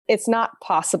it's not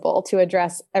possible to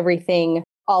address everything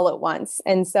all at once.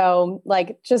 And so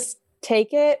like, just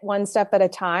take it one step at a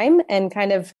time and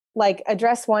kind of like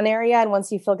address one area. And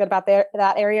once you feel good about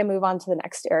that area, move on to the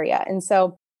next area. And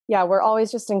so, yeah, we're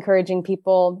always just encouraging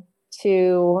people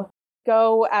to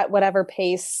go at whatever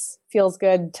pace feels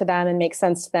good to them and makes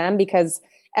sense to them, because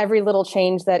every little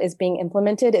change that is being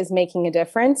implemented is making a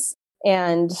difference.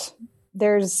 And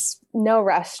there's no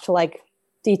rush to like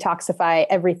detoxify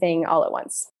everything all at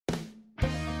once.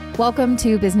 Welcome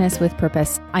to Business with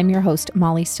Purpose. I'm your host,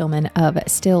 Molly Stillman of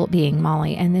Still Being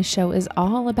Molly, and this show is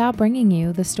all about bringing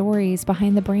you the stories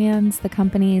behind the brands, the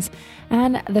companies,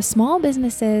 and the small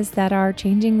businesses that are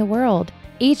changing the world.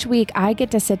 Each week, I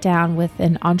get to sit down with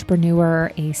an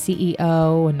entrepreneur, a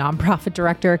CEO, a nonprofit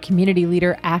director, community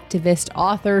leader, activist,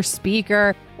 author,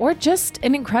 speaker, or just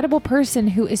an incredible person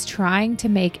who is trying to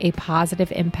make a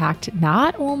positive impact,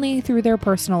 not only through their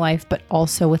personal life, but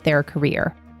also with their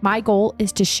career. My goal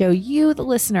is to show you, the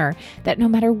listener, that no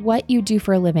matter what you do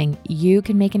for a living, you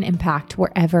can make an impact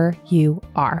wherever you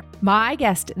are. My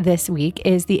guest this week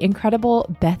is the incredible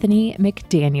Bethany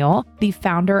McDaniel, the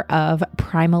founder of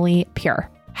Primally Pure.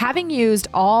 Having used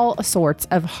all sorts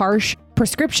of harsh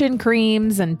prescription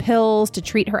creams and pills to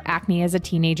treat her acne as a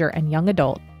teenager and young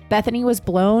adult, Bethany was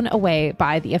blown away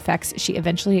by the effects she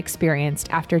eventually experienced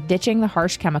after ditching the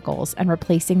harsh chemicals and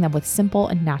replacing them with simple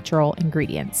and natural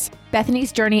ingredients.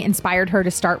 Bethany's journey inspired her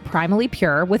to start Primally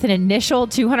Pure with an initial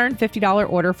 $250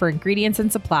 order for ingredients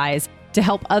and supplies to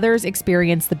help others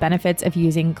experience the benefits of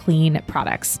using clean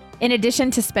products. In addition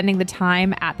to spending the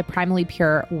time at the Primally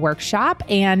Pure workshop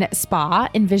and spa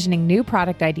envisioning new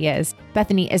product ideas,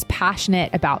 Bethany is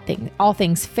passionate about all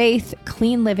things faith,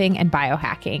 clean living, and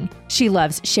biohacking. She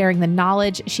loves sharing the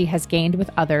knowledge she has gained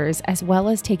with others, as well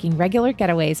as taking regular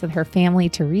getaways with her family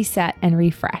to reset and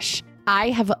refresh.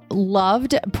 I have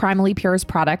loved Primally Pure's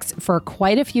products for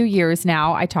quite a few years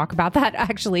now. I talk about that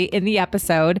actually in the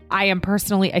episode. I am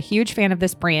personally a huge fan of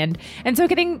this brand. And so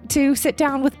getting to sit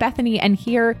down with Bethany and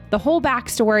hear the whole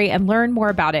backstory and learn more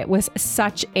about it was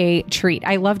such a treat.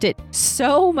 I loved it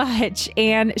so much.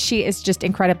 And she is just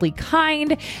incredibly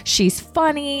kind. She's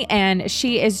funny, and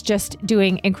she is just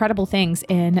doing incredible things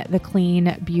in the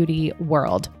clean beauty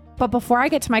world. But before I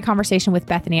get to my conversation with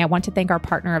Bethany, I want to thank our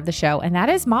partner of the show, and that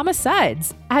is Mama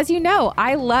Suds. As you know,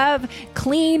 I love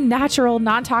clean, natural,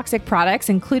 non-toxic products,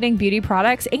 including beauty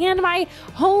products and my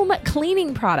home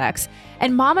cleaning products.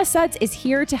 And Mama Suds is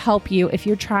here to help you if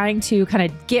you're trying to kind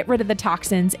of get rid of the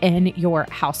toxins in your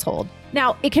household.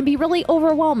 Now, it can be really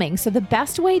overwhelming. So the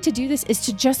best way to do this is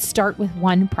to just start with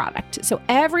one product. So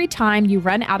every time you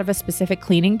run out of a specific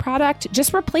cleaning product,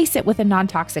 just replace it with a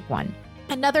non-toxic one.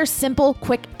 Another simple,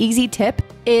 quick, easy tip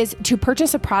is to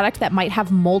purchase a product that might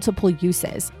have multiple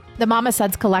uses. The Mama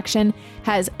Suds collection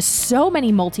has so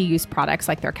many multi-use products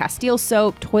like their Castile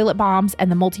soap, toilet bombs, and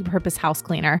the multi-purpose house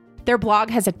cleaner. Their blog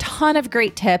has a ton of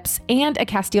great tips and a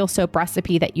Castile soap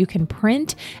recipe that you can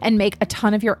print and make a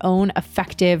ton of your own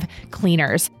effective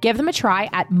cleaners. Give them a try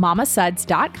at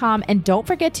mamasuds.com, and don't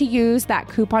forget to use that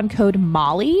coupon code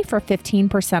MOLLY for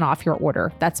 15% off your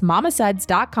order. That's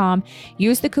mamasuds.com.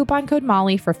 Use the coupon code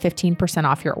MOLLY for 15%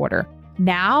 off your order.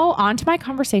 Now, on to my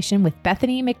conversation with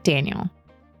Bethany McDaniel.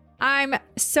 I'm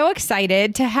so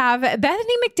excited to have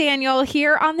Bethany McDaniel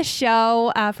here on the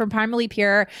show from Primally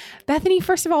Pure. Bethany,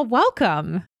 first of all,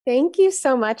 welcome. Thank you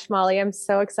so much, Molly. I'm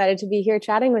so excited to be here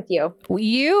chatting with you.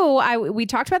 We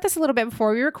talked about this a little bit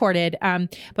before we recorded,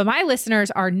 but my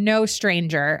listeners are no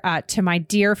stranger to my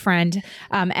dear friend,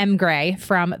 M. Gray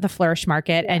from the Flourish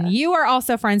Market. Yeah. And you are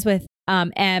also friends with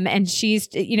M, and she's,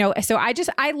 so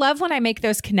I love when I make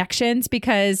those connections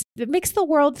because it makes the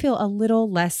world feel a little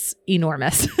less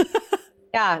enormous.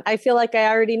 Yeah, I feel like I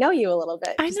already know you a little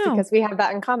bit. I know. Because we have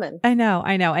that in common. I know.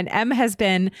 And Em has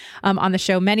been on the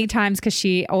show many times because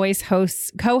she always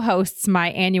co-hosts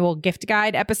my annual gift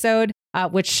guide episode,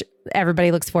 which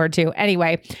everybody looks forward to.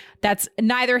 Anyway, that's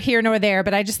neither here nor there,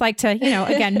 but I just like to,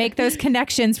 again, make those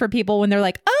connections for people when they're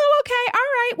like, oh, okay,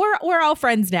 all right, we're all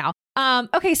friends now.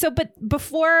 Okay, but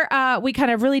before we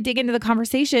kind of really dig into the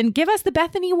conversation, give us the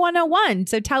Bethany 101.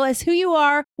 So tell us who you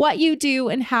are, what you do,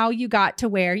 and how you got to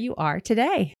where you are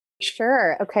today.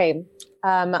 Sure. Okay.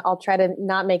 I'll try to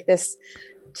not make this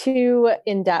too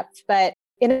in-depth, but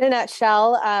in a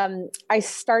nutshell, I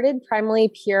started Primally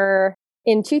Pure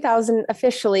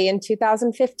officially in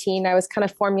 2015. I was kind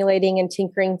of formulating and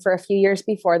tinkering for a few years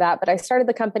before that, but I started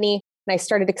the company and I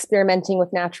started experimenting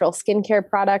with natural skincare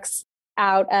products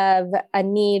out of a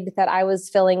need that I was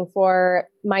filling for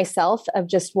myself of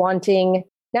just wanting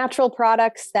natural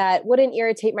products that wouldn't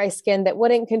irritate my skin, that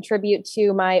wouldn't contribute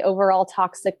to my overall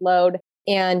toxic load,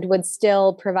 and would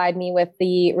still provide me with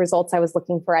the results I was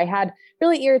looking for. I had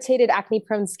really irritated,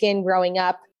 acne-prone skin growing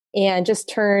up and just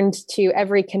turned to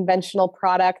every conventional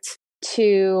product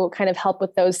to kind of help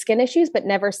with those skin issues, but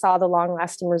never saw the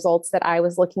long-lasting results that I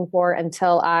was looking for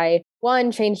until I,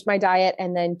 one, changed my diet,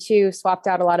 and then two, swapped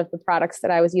out a lot of the products that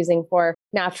I was using for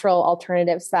natural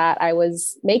alternatives that I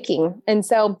was making. And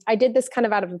so I did this kind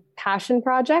of out of a passion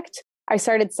project. I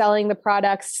started selling the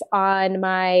products on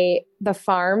the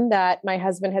farm that my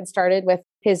husband had started with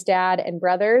his dad and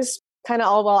brothers, kind of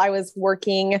all while I was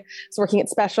working. I was working at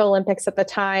Special Olympics at the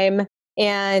time.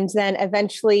 And then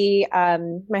eventually,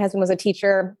 my husband was a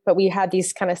teacher, but we had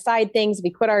these kind of side things.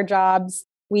 We quit our jobs.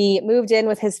 We moved in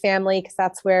with his family because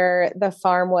that's where the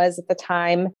farm was at the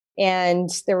time. And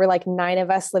there were like 9 of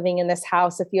us living in this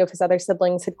house. A few of his other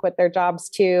siblings had quit their jobs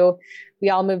too. We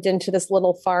all moved into this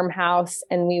little farmhouse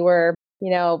and we were,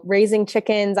 raising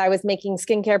chickens. I was making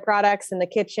skincare products in the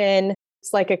kitchen.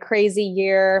 It's like a crazy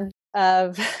year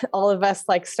of all of us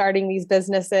like starting these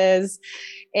businesses.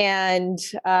 And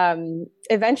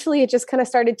eventually it just kind of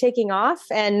started taking off.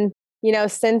 And,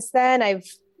 since then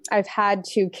I've had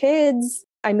 2 kids.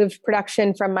 I moved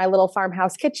production from my little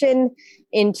farmhouse kitchen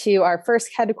into our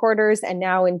first headquarters and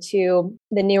now into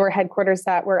the newer headquarters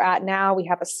that we're at now. We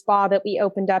have a spa that we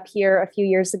opened up here a few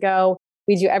years ago.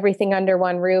 We do everything under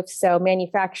one roof. So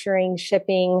manufacturing,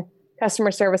 shipping, customer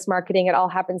service, marketing, it all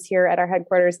happens here at our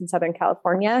headquarters in Southern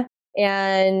California.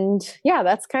 And yeah,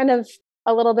 that's kind of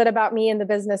a little bit about me and the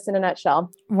business in a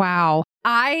nutshell. Wow.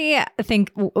 I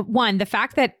think one, the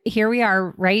fact that here we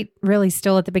are, right, really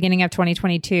still at the beginning of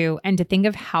 2022, and to think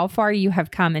of how far you have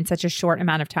come in such a short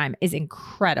amount of time is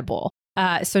incredible.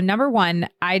 So number one,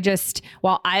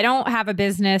 while I don't have a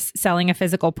business selling a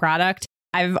physical product,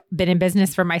 I've been in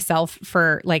business for myself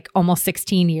for like almost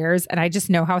 16 years. And I just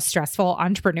know how stressful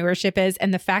entrepreneurship is.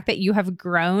 And the fact that you have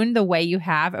grown the way you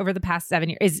have over the past 7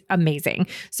 years is amazing.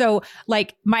 So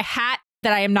like my hat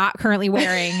that I am not currently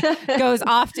wearing is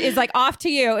off to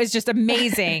you is just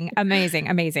amazing, amazing,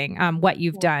 amazing. What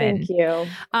you've done. Thank you.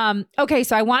 Okay.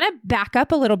 So I want to back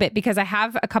up a little bit because I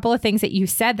have a couple of things that you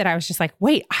said that I was just like,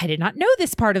 wait, I did not know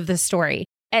this part of the story.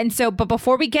 And so, but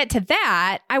before we get to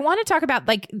that, I want to talk about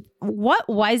like, what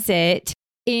was it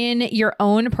in your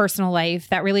own personal life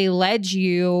that really led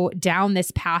you down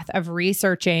this path of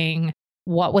researching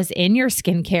what was in your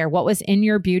skincare, what was in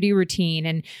your beauty routine?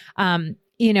 And,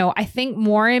 I think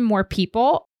more and more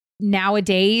people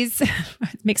nowadays, it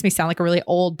makes me sound like a really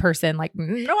old person, like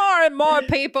more and more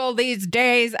people these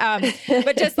days.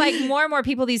 But just like more and more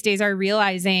people these days are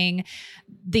realizing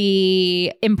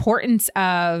the importance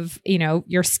of,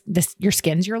 your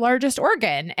skin's your largest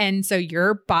organ. And so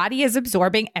your body is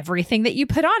absorbing everything that you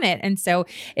put on it. And so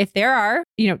if there are,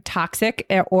 toxic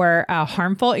or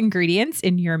harmful ingredients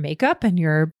in your makeup and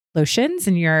your lotions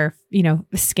and your,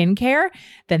 skincare,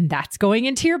 then that's going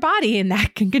into your body and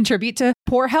that can contribute to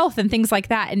poor health and things like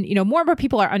that. And, more and more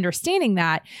people are understanding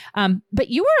that. But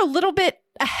you were a little bit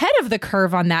ahead of the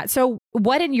curve on that. So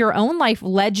what in your own life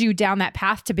led you down that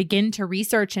path to begin to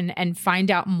research and find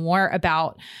out more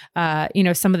about,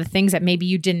 some of the things that maybe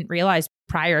you didn't realize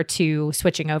prior to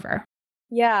switching over?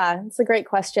 Yeah, it's a great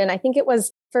question. I think it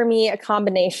was for me a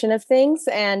combination of things.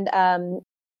 And,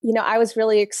 I was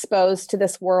really exposed to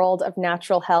this world of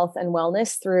natural health and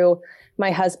wellness through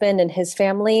my husband and his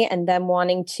family and them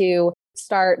wanting to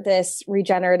start this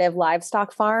regenerative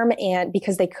livestock farm. And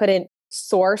because they couldn't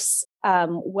source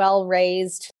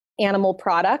well-raised animal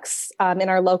products in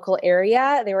our local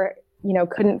area, they were,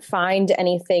 couldn't find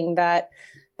anything that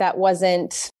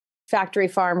wasn't factory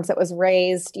farms, that was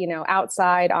raised,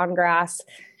 outside on grass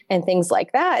and things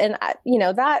like that. And,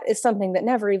 that is something that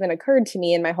never even occurred to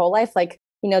me in my whole life. Like,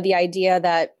 the idea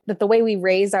that the way we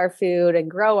raise our food and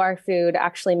grow our food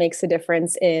actually makes a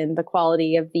difference in the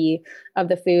quality of the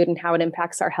food and how it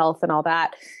impacts our health and all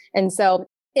that. And so,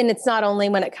 and it's not only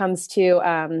when it comes to,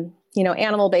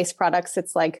 animal-based products,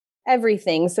 it's like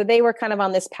everything. So they were kind of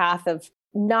on this path of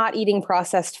not eating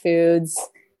processed foods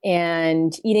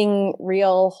and eating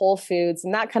real whole foods.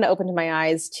 And that kind of opened my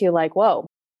eyes to like, whoa,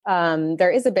 there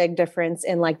is a big difference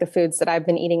in like the foods that I've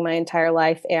been eating my entire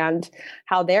life and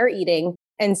how they're eating.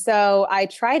 And so I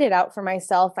tried it out for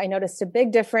myself. I noticed a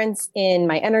big difference in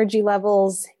my energy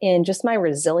levels, in just my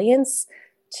resilience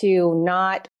to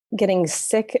not getting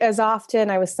sick as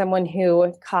often. I was someone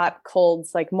who caught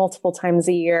colds like multiple times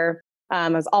a year. I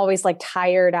was always like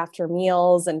tired after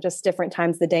meals and just different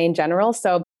times of the day in general.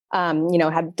 So,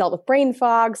 had dealt with brain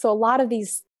fog. So a lot of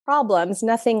these problems,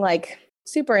 nothing like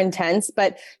super intense,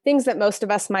 but things that most of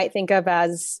us might think of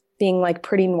as being like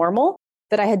pretty normal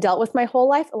that I had dealt with my whole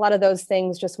life. A lot of those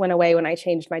things just went away when I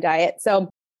changed my diet. So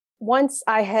once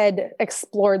I had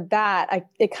explored that,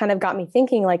 it kind of got me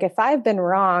thinking, like, if I've been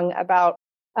wrong about,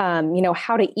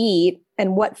 how to eat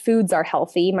and what foods are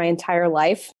healthy my entire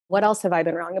life, what else have I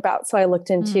been wrong about? So I looked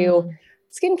into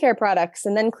skincare products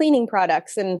and then cleaning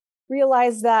products and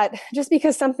realized that just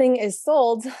because something is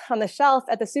sold on the shelf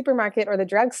at the supermarket or the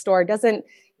drugstore doesn't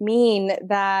mean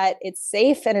that it's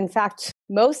safe. And in fact,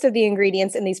 most of the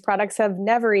ingredients in these products have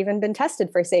never even been tested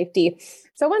for safety.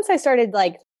 So once I started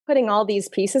putting all these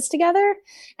pieces together,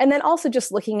 and then also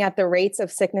just looking at the rates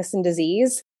of sickness and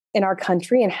disease in our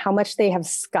country and how much they have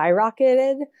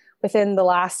skyrocketed within the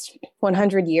last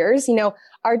 100 years.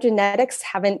 Our genetics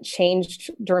haven't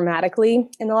changed dramatically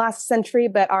in the last century,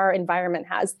 but our environment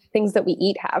has. Things that we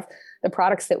eat have. The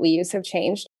products that we use have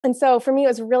changed. And so for me, it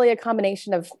was really a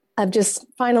combination of just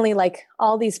finally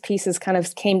all these pieces kind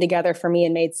of came together for me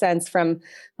and made sense, from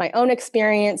my own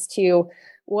experience to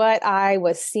what I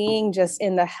was seeing just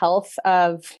in the health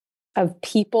of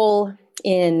people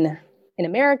in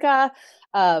America,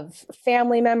 of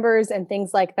family members and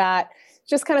things like that.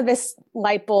 Just kind of this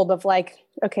light bulb of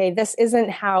okay, this isn't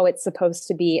how it's supposed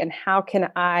to be. And how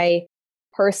can I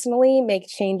personally make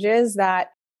changes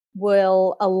that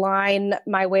will align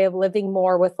my way of living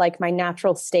more with my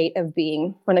natural state of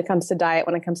being when it comes to diet,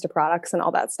 when it comes to products and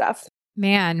all that stuff.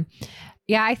 Man.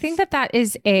 Yeah, I think that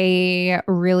is a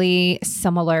really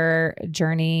similar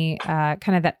journey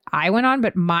kind of that I went on,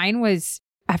 but mine was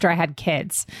after I had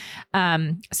kids.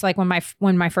 So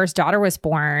when my first daughter was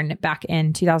born back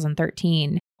in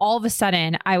 2013, all of a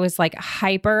sudden I was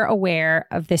hyper aware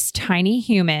of this tiny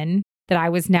human that I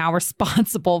was now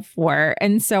responsible for.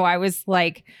 And so I was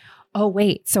like, oh,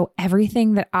 wait, so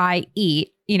everything that I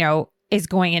eat, is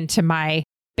going into my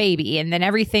baby. And then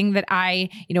everything that I,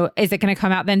 is it going to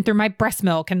come out then through my breast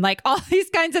milk and all these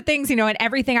kinds of things, and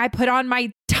everything I put on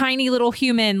my tiny little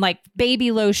human,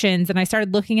 baby lotions. And I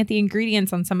started looking at the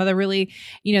ingredients on some of the really,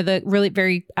 the really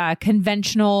very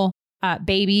conventional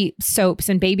baby soaps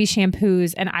and baby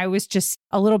shampoos. And I was just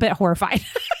a little bit horrified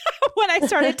when I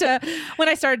started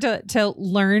to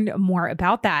learn more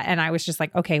about that. And I was just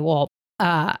like, okay, well,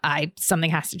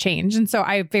 something has to change. And so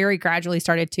I very gradually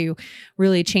started to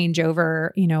really change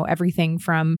over, everything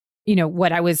from,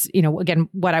 what I was, again,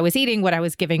 what I was eating, what I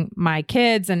was giving my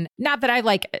kids. And not that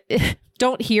I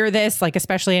don't hear this,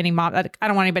 especially any mom, I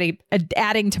don't want anybody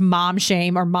adding to mom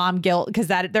shame or mom guilt, because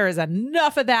there is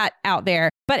enough of that out there.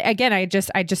 But again, I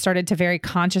just started to very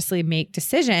consciously make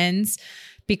decisions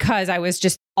because I was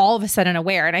just all of a sudden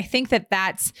aware. And I think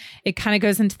it kind of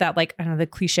goes into that, I don't know, the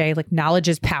cliche, knowledge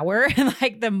is power. And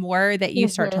the more that you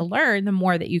start to learn, the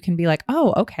more that you can be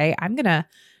oh, okay, I'm going to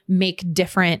make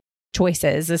different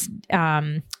choices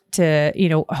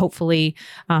to, hopefully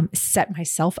set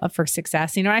myself up for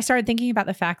success. I started thinking about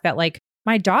the fact that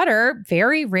my daughter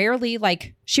very rarely,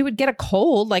 she would get a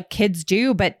cold like kids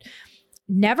do, but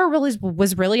never really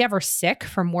was really ever sick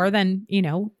for more than,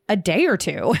 a day or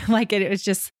two. It was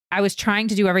just, I was trying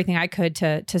to do everything I could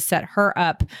to set her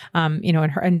up,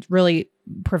 and really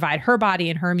provide her body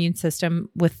and her immune system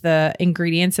with the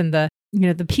ingredients and the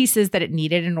pieces that it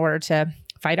needed in order to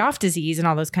fight off disease and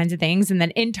all those kinds of things. And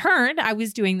then in turn, I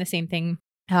was doing the same thing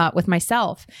with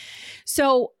myself.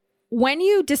 So when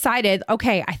you decided,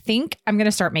 okay, I think I'm going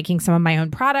to start making some of my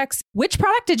own products, which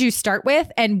product did you start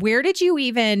with? And where did you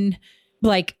even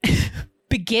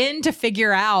begin to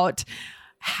figure out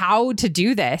how to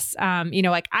do this?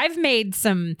 I've made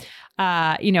some,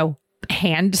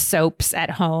 hand soaps at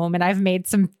home, and I've made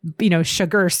some,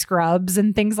 sugar scrubs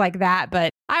and things like that. But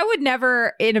I would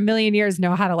never in a million years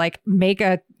know how to make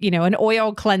an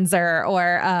oil cleanser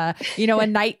or, a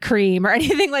night cream or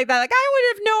anything like that. I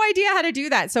would have no idea how to do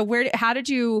that. So what'd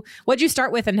you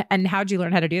start with and how'd you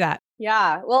learn how to do that?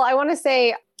 Yeah. Well, I want to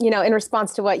say, in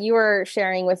response to what you were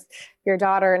sharing with your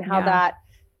daughter and how that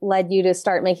led you to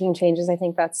start making changes, I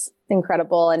think that's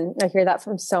incredible. And I hear that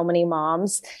from so many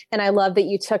moms. And I love that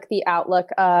you took the outlook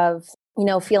of,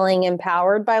 feeling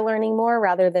empowered by learning more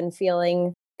rather than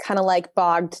feeling kind of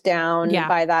bogged down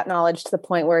by that knowledge to the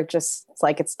point where it's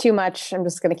it's too much. I'm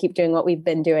just going to keep doing what we've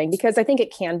been doing, because I think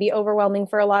it can be overwhelming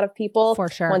for a lot of people for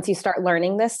sure once you start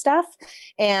learning this stuff.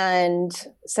 And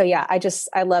so,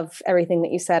 I love everything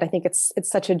that you said. I think it's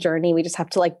such a journey. We just have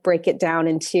to break it down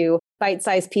into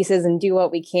bite-sized pieces and do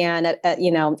what we can at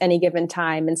any given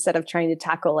time, instead of trying to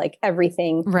tackle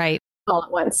everything right all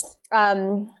at once.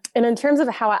 And in terms of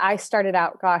how I started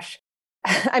out, gosh,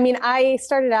 I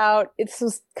started out, this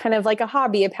was kind of a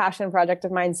hobby, a passion project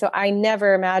of mine. So I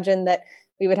never imagined that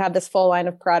we would have this full line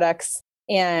of products.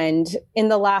 And in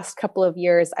the last couple of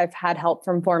years, I've had help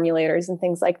from formulators and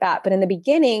things like that. But in the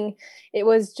beginning, it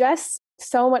was just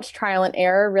so much trial and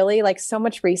error, really, like so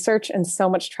much research and so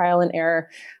much trial and error.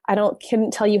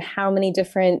 Couldn't tell you how many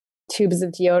different tubes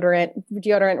of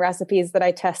deodorant recipes that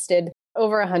I tested,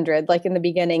 over 100, like in the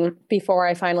beginning, before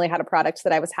I finally had a product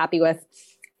that I was happy with.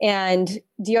 And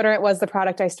deodorant was the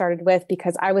product I started with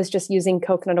because I was just using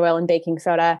coconut oil and baking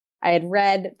soda. I had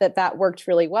read that worked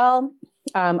really well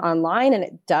online, and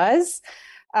it does.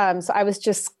 So I was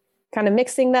just kind of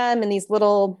mixing them in these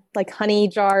little like honey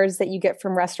jars that you get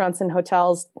from restaurants and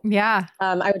hotels. Yeah.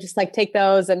 I would just like take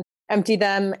those and empty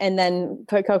them and then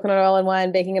put coconut oil in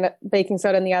one, baking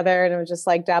soda in the other. And I would just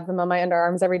like dab them on my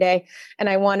underarms every day. And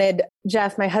I wanted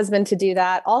Jeff, my husband, to do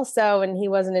that also. And he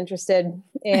wasn't interested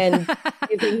in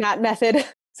using that method.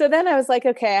 So then I was like,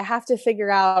 okay, I have to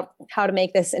figure out how to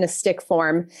make this in a stick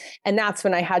form. And that's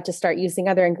when I had to start using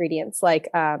other ingredients like,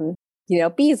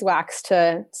 beeswax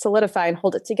to solidify and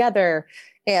hold it together.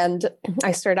 And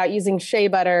I started out using shea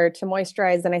butter to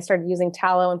moisturize. And I started using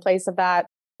tallow in place of that.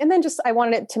 And then I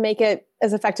wanted it to make it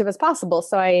as effective as possible.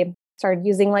 So I started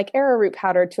using like arrowroot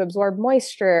powder to absorb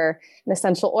moisture and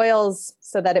essential oils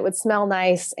so that it would smell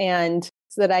nice and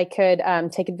so that I could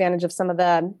take advantage of some of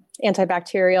the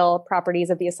antibacterial properties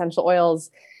of the essential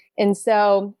oils. And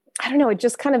so, I don't know, it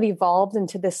just kind of evolved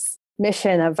into this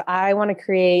mission of I want to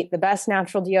create the best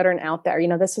natural deodorant out there.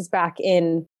 This was back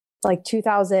in like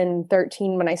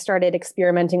 2013 when I started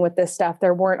experimenting with this stuff.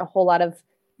 There weren't a whole lot of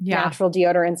natural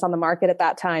deodorants on the market at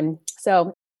that time. So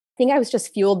I think I was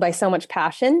just fueled by so much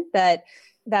passion that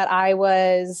I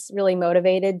was really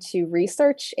motivated to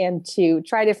research and to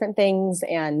try different things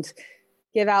and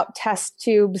give out test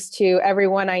tubes to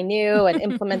everyone I knew and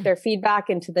implement their feedback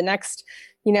into the next,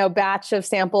 batch of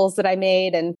samples that I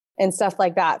made and stuff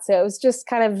like that. So it was just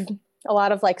kind of a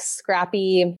lot of like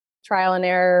scrappy trial and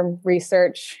error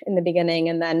research in the beginning.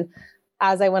 And then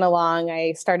as I went along,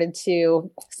 I started to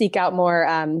seek out more,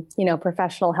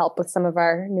 professional help with some of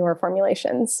our newer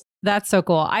formulations. That's so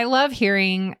cool. I love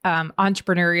hearing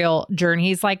entrepreneurial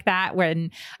journeys like that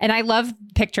and I love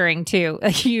picturing too,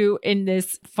 you in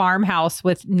this farmhouse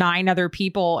with 9 other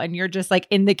people and you're just like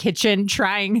in the kitchen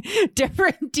trying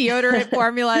different deodorant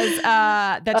formulas.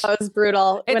 It was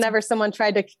brutal. Whenever someone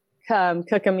tried to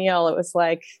cook a meal, it was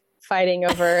like fighting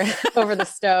over the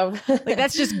stove. Like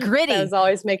that's just gritty. I was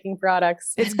always making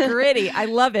products. It's gritty. I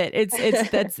love it.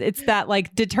 It's that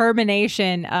like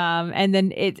determination. And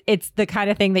then it's the kind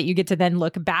of thing that you get to then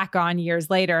look back on years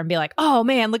later and be like, oh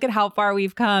man, look at how far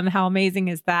we've come. How amazing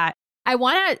is that? I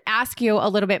want to ask you a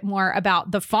little bit more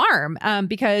about the farm,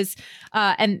 because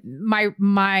and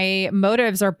my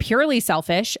motives are purely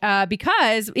selfish,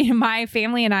 because my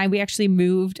family and we actually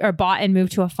bought and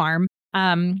moved to a farm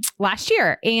last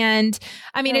year. And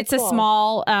I mean, it's cool. A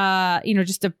small,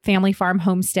 just a family farm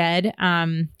homestead.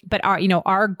 But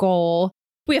our goal,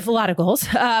 we have a lot of goals,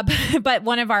 but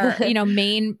one of our,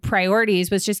 main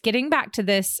priorities was just getting back to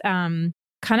this,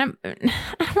 kind of,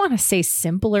 I don't want to say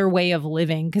simpler way of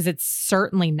living, because it's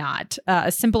certainly not.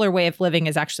 A simpler way of living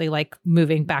is actually like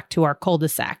moving back to our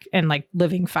cul-de-sac and like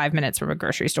living 5 minutes from a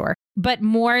grocery store, but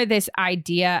more this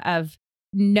idea of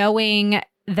knowing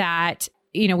that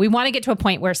we want to get to a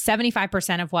point where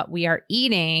 75% of what we are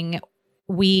eating,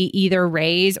 we either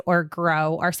raise or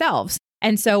grow ourselves.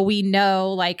 And so we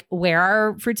know like where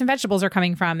our fruits and vegetables are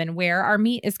coming from and where our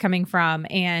meat is coming from.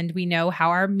 And we know how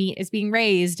our meat is being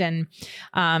raised. And,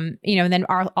 and then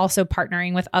are also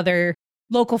partnering with other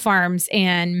local farms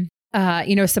and,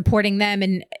 supporting them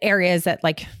in areas that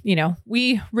like,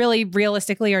 we really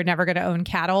realistically are never going to own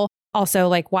cattle. Also,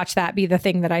 like, watch that be the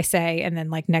thing that I say. And then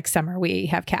like next summer we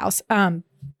have cows.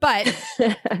 But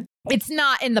it's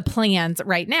not in the plans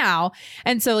right now.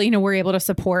 And so, we're able to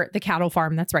support the cattle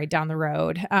farm that's right down the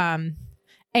road.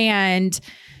 And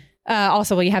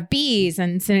also we have bees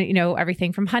and, so,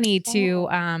 everything from honey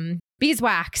to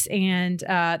beeswax. And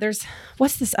there's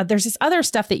this other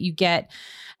stuff that you get.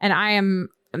 And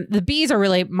the bees are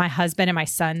really my husband and my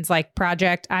son's like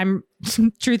project. I'm,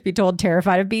 truth be told,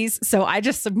 terrified of bees. So I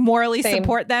just morally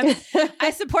support them.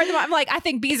 I support them. I'm like, I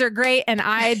think bees are great. And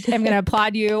I am going to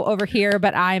applaud you over here,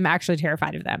 but I'm actually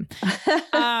terrified of them.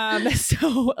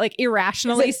 So like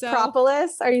irrationally. Is it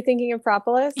propolis? Are you thinking of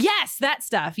propolis? Yes, that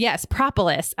stuff. Yes.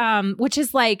 Propolis, which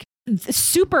is like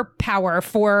superpower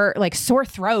for like sore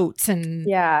throats and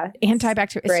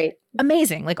antibacterial. Great. It's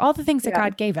amazing. Like all the things that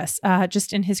God gave us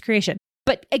just in his creation.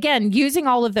 But again, using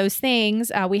all of those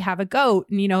things, we have a goat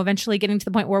and, eventually getting to the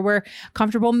point where we're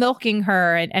comfortable milking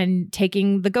her and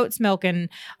taking the goat's milk and,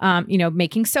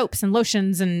 making soaps and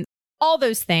lotions and all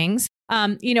those things.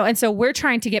 And so we're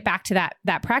trying to get back to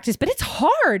that practice, but it's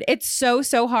hard. It's so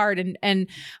hard. And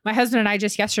my husband and I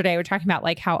just yesterday were talking about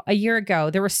like how a year ago,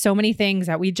 there were so many things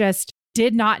that we just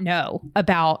did not know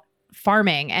about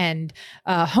farming and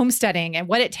homesteading and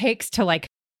what it takes to like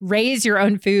raise your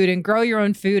own food and grow your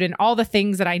own food and all the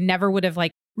things that I never would have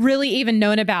like really even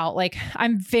known about. Like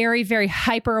I'm very, very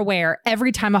hyper aware.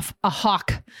 Every time a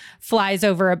hawk flies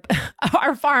over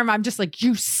our farm, I'm just like,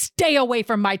 you stay away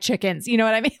from my chickens. You know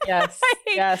what I mean? Yes.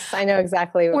 Yes. I know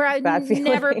exactly where I that feeling.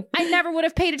 never would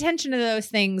have paid attention to those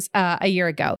things a year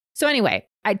ago. So anyway,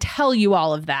 I tell you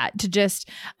all of that to just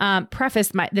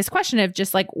preface this question of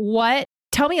just like,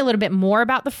 tell me a little bit more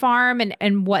about the farm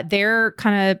and what their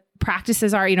kind of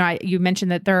practices are. You know, you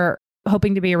mentioned that they're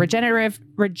hoping to be a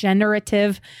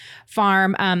regenerative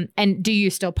farm. And do you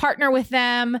still partner with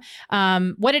them?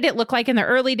 What did it look like in the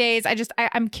early days?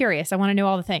 I'm curious. I want to know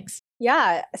all the things.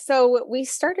 Yeah. So we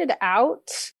started out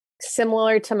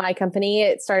similar to my company.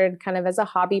 It started kind of as a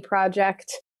hobby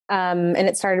project. And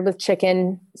it started with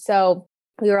chicken. So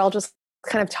we were all just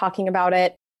kind of talking about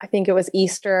it. I think it was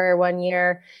Easter one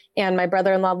year, and my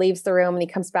brother-in-law leaves the room and he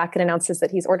comes back and announces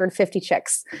that he's ordered 50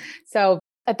 chicks. So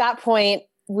at that point,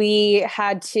 we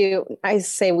had to, I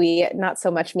say we, not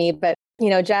so much me, but, you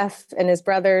know, Jeff and his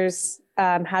brothers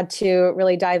had to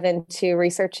really dive into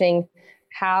researching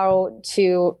how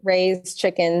to raise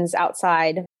chickens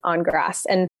outside on grass.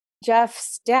 And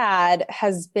Jeff's dad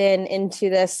has been into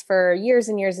this for years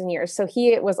and years and years. So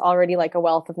he was already like a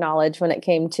wealth of knowledge when it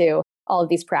came to all of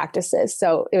these practices.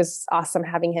 So it was awesome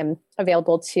having him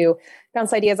available to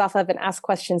bounce ideas off of and ask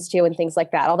questions to and things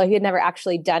like that. Although he had never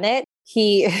actually done it,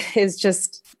 he is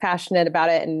just passionate about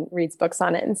it and reads books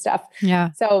on it and stuff.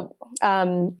 Yeah. So,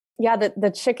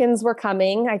 the chickens were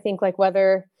coming. I think like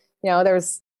whether, you know,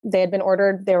 they had been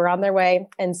ordered, they were on their way.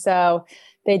 And so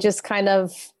they just kind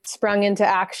of sprung into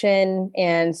action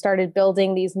and started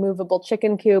building these movable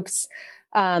chicken coops.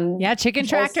 Chicken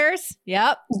tractors.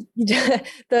 Yep.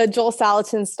 The Joel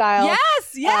Salatin style.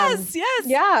 Yes.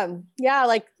 Yeah.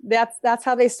 Like that's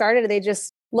how they started. They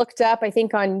just looked up, I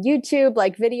think on YouTube,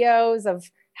 like videos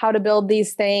of how to build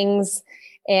these things.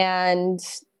 And,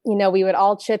 you know, we would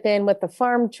all chip in with the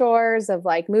farm chores of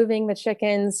like moving the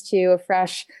chickens to a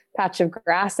fresh patch of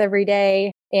grass every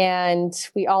day. And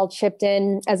we all chipped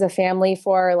in as a family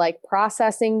for like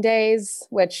processing days,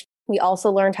 which we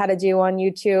also learned how to do on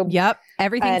YouTube. Yep.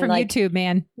 Everything from YouTube,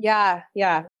 man. Yeah.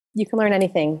 Yeah. You can learn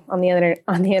anything on the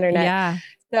internet. Yeah.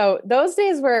 So those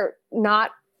days were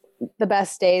not the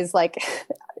best days. Like,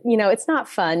 you know, it's not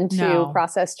fun to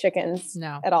process chickens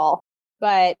at all.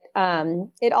 But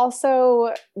it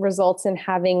also results in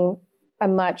having a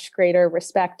much greater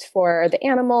respect for the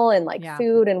animal and like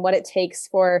food and what it takes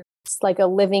for like a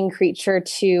living creature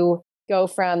to go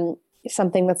from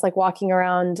something that's like walking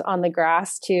around on the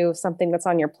grass to something that's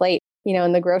on your plate. You know,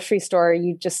 in the grocery store,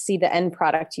 you just see the end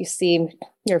product. You see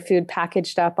your food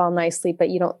packaged up all nicely, but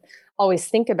you don't always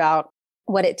think about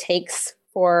what it takes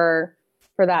for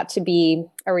that to be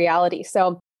a reality. So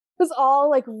it was all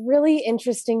like really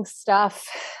interesting stuff.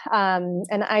 And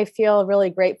I feel really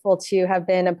grateful to have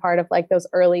been a part of like those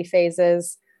early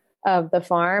phases of the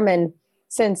farm. And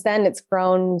since then, it's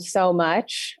grown so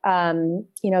much. You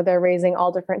know, they're raising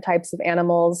all different types of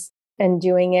animals and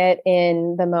doing it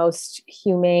in the most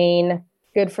humane,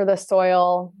 good for the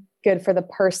soil, good for the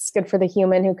purse, good for the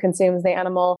human who consumes the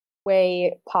animal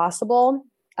way possible.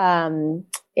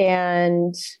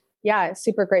 And yeah,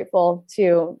 super grateful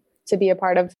to be a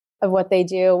part of what they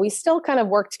do. We still kind of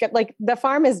work together. Like the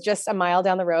farm is just a mile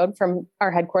down the road from our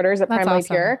headquarters at Primarily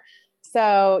Pure.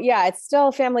 So yeah, it's still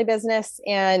a family business.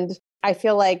 And I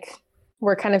feel like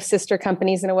we're kind of sister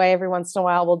companies in a way. Every once in a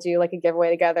while, we'll do like a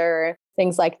giveaway together or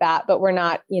things like that. But we're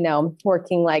not, you know,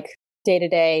 working like day to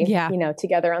day, you know,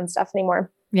 together on stuff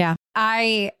anymore. Yeah.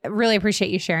 I really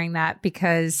appreciate you sharing that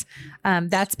because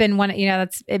that's been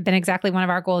that's been exactly one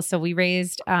of our goals. So we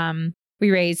raised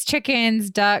chickens,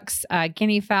 ducks,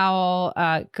 guinea fowl,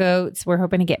 goats. We're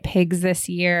hoping to get pigs this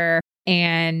year.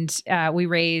 And we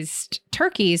raised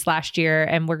turkeys last year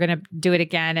and we're going to do it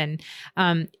again.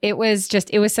 And it was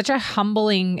such a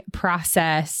humbling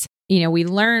process. You know,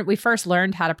 we first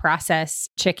learned how to process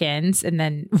chickens and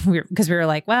then because we were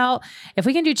like, well, if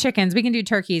we can do chickens, we can do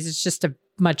turkeys. It's just a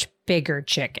much bigger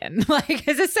chicken, like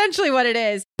is essentially what it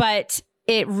is. But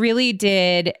it really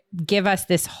did give us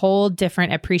this whole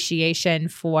different appreciation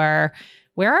for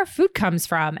where our food comes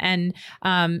from. And,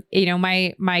 you know,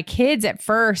 my kids at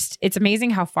first, it's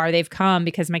amazing how far they've come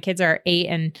because my kids are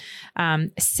 8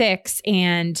 and 6.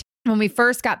 And when we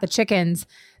first got the chickens,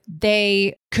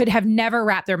 they could have never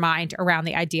wrapped their mind around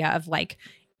the idea of like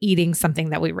eating something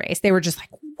that we raised. They were just like,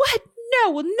 what?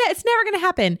 No, it's never going to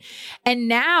happen. And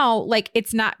now like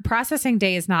processing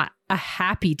day is not a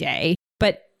happy day,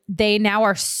 but they now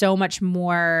are so much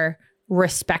more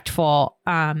respectful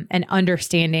and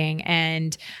understanding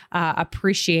and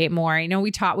appreciate more. You know,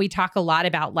 we talk a lot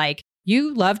about like,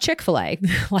 you love Chick-fil-A,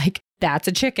 like that's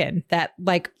a chicken that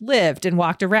like lived and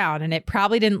walked around, and it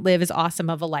probably didn't live as awesome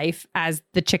of a life as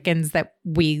the chickens that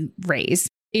we raise,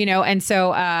 you know? And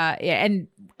so, and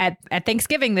at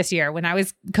Thanksgiving this year, when I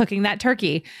was cooking that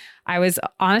turkey, I was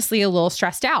honestly a little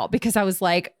stressed out because I was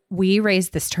like, we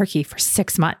raised this turkey for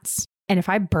 6 months. And if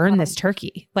I burn this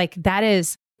turkey, like that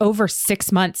is over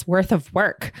 6 months worth of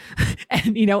work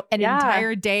and, you know, an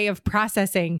entire day of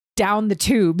processing down the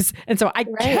tubes. And so I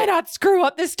cannot screw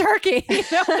up this turkey. You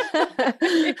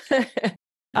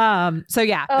know? So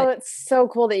yeah. Oh, it's so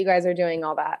cool that you guys are doing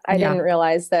all that. I didn't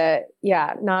realize that.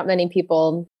 Yeah. Not many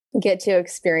people get to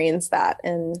experience that.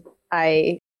 And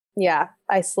I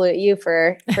salute you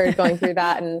for going through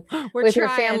that and with your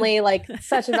family, like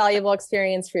such a valuable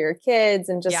experience for your kids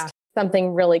and just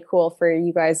something really cool for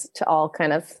you guys to all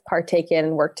kind of partake in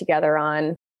and work together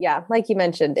on. Yeah. Like you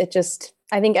mentioned,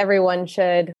 I think everyone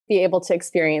should be able to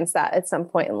experience that at some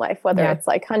point in life, whether it's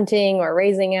like hunting or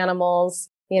raising animals,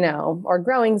 you know, or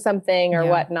growing something or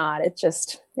whatnot.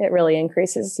 It really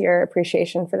increases your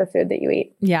appreciation for the food that you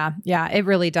eat. Yeah. Yeah. It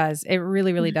really does. It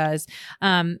really, really does.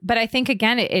 But I think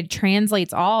again, it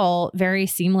translates all very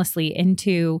seamlessly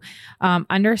into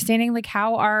understanding like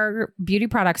how our beauty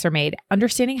products are made,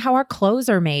 understanding how our clothes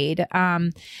are made,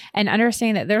 and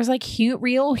understanding that there's like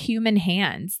real human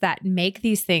hands that make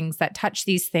these things, that touch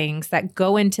these things, that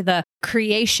go into the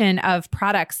creation of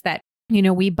products that, you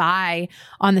know, we buy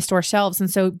on the store shelves. And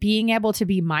so being able to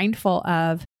be mindful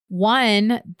of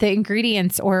one, the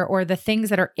ingredients or the things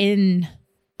that are in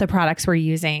the products we're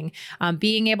using,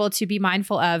 being able to be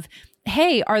mindful of,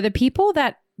 hey, are the people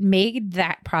that made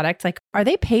that product, like, are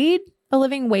they paid a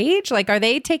living wage? Like, are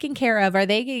they taken care of? Are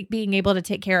they being able to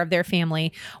take care of their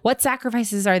family? What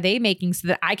sacrifices are they making so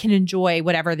that I can enjoy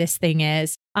whatever this thing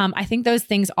is? I think those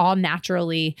things all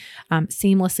naturally,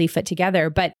 seamlessly fit together.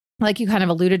 But like you kind of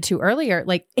alluded to earlier,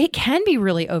 like it can be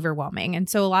really overwhelming. And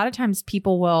so a lot of times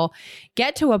people will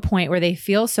get to a point where they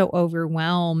feel so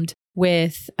overwhelmed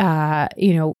with,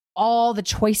 you know, all the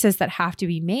choices that have to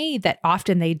be made that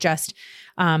often they just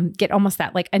get almost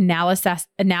that like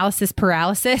analysis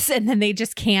paralysis. And then they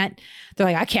just can't, they're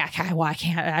like, I can't,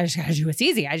 I just gotta do what's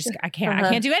easy. I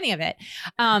can't do any of it.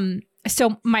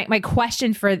 So my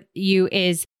question for you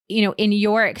is, you know, in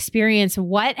your experience,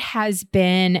 what has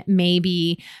been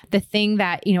maybe the thing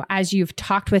that, you know, as you've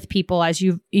talked with people, as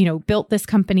you've, you know, built this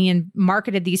company and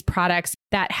marketed these products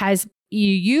that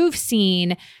you've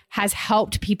seen has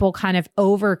helped people kind of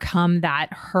overcome that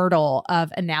hurdle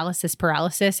of analysis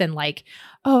paralysis and like,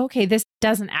 oh, okay, this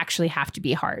doesn't actually have to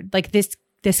be hard. Like this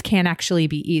can actually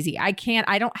be easy. I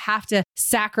don't have to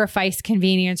sacrifice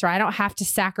convenience, or I don't have to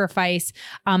sacrifice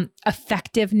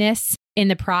effectiveness in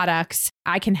the products.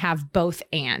 I can have both.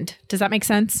 And does that make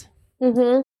sense?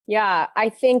 Mm-hmm. Yeah. I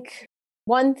think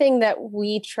one thing that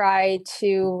we try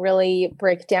to really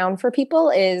break down for people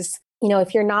is, you know,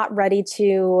 if you're not ready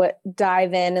to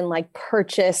dive in and like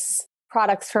purchase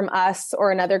products from us or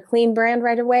another clean brand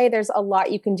right away, there's a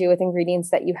lot you can do with ingredients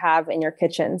that you have in your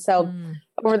kitchen. So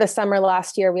over the summer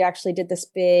last year, we actually did this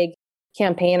big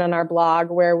campaign on our blog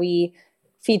where we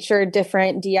featured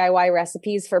different DIY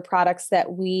recipes for products that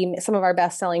some of our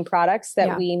best-selling products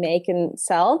that we make and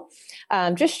sell.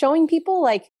 Just showing people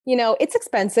like, you know, it's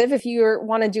expensive if you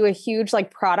want to do a huge like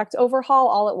product overhaul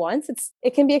all at once.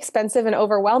 It can be expensive and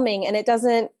overwhelming, and it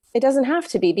doesn't have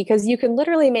to be, because you can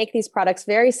literally make these products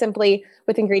very simply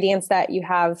with ingredients that you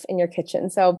have in your kitchen.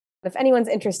 So if anyone's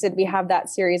interested, we have that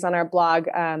series on our blog.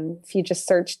 If you just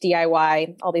search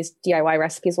DIY, all these DIY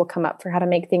recipes will come up for how to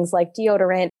make things like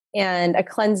deodorant and a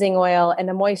cleansing oil and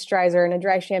a moisturizer and a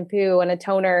dry shampoo and a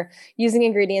toner using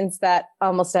ingredients that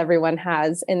almost everyone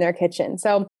has in their kitchen.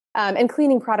 So, and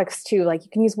cleaning products too, like you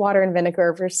can use water and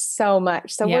vinegar for so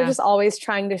much. So we're just always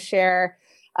trying to share,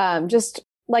 just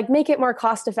like make it more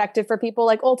cost effective for people.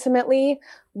 Like ultimately,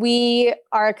 we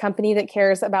are a company that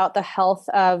cares about the health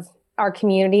of our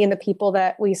community and the people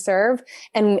that we serve.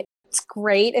 And it's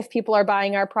great if people are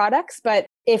buying our products, but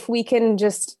if we can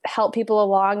just help people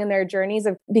along in their journeys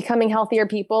of becoming healthier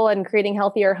people and creating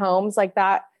healthier homes, like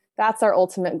that's our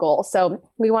ultimate goal. So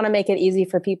we want to make it easy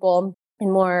for people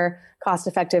and more cost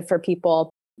effective for people.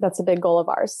 That's a big goal of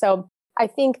ours. So I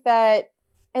think that,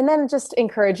 and then just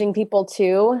encouraging people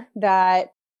too,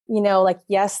 that, you know, like,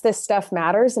 yes, this stuff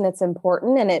matters and it's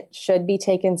important and it should be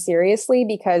taken seriously,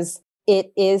 because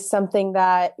it is something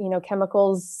that, you know,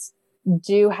 chemicals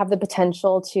do have the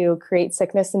potential to create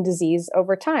sickness and disease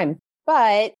over time,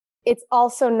 but it's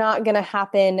also not going to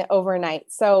happen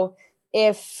overnight. So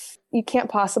if you can't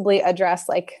possibly address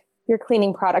like your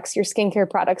cleaning products, your skincare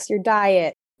products, your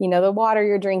diet, the water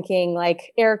you're drinking,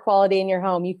 like air quality in your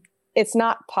home. It's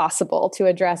not possible to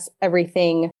address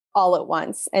everything all at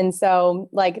once. And so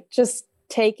like, just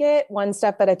take it one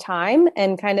step at a time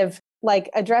and kind of like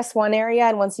address one area.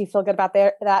 And once you feel good about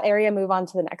that area, move on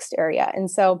to the next area. And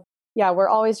so, yeah, we're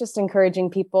always just encouraging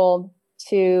people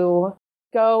to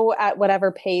go at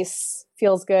whatever pace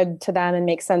feels good to them and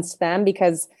makes sense to them,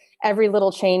 because every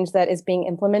little change that is being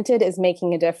implemented is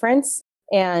making a difference.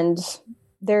 And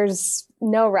there's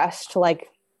no rush to like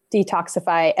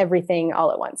detoxify everything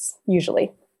all at once,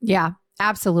 usually. Yeah,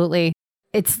 absolutely.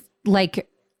 It's like,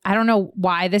 I don't know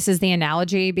why this is the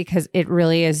analogy, because it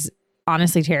really is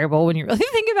honestly terrible when you really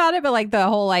think about it. But like the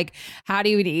whole, like, how do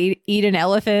you eat an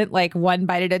elephant like one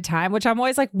bite at a time, which I'm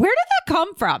always like, where did that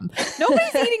come from?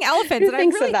 Nobody's eating elephants. Who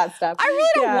thinks of that stuff? I really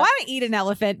don't want to eat an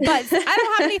elephant, but I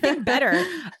don't have anything better.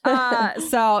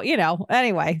 So,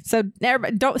 anyway, so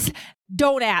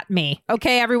don't at me.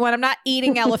 Okay, everyone. I'm not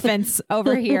eating elephants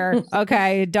over here.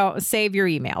 Okay. Don't save your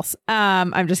emails.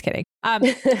 I'm just kidding.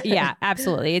 Yeah,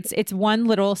 absolutely. It's one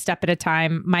little step at a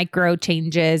time, micro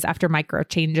changes after micro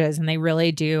changes, and they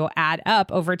really do add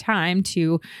up over time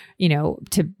to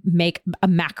make a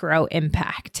macro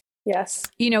impact. Yes.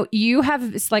 You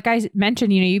have, like I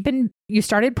mentioned, you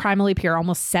started Primally Pure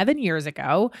almost 7 years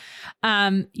ago.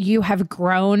 You have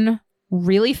grown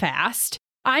really fast.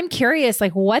 I'm curious,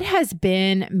 like, what has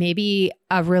been maybe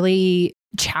a really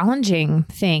challenging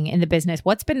thing in the business?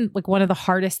 What's been like one of the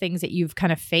hardest things that you've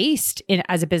kind of faced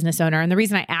as a business owner? And the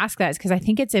reason I ask that is because I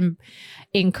think it's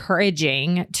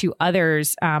encouraging to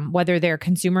others, whether they're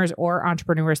consumers or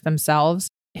entrepreneurs themselves,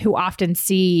 who often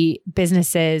see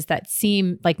businesses that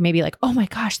seem like maybe like, oh my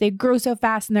gosh, they grow so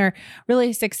fast and they're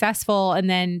really successful. And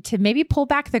then to maybe pull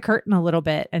back the curtain a little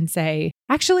bit and say,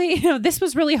 actually, this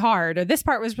was really hard, or this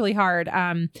part was really hard.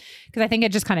 Because I think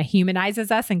it just kind of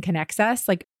humanizes us and connects us.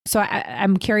 Like, so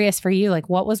I'm curious for you, like,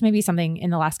 what was maybe something in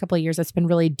the last couple of years that's been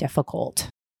really difficult?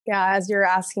 Yeah, as you're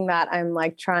asking that, I'm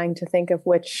like trying to think of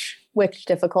which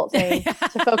difficult thing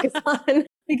to focus on,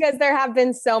 because there have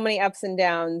been so many ups and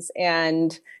downs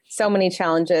and so many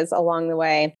challenges along the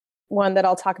way. One that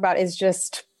I'll talk about is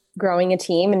just growing a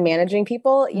team and managing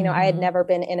people. I had never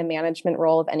been in a management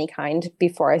role of any kind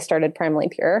before I started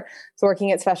Primally Pure. So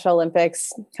working at Special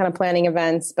Olympics, kind of planning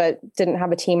events, but didn't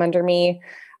have a team under me.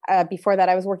 Before that,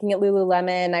 I was working at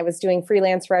Lululemon. I was doing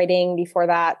freelance writing. Before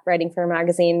that, writing for a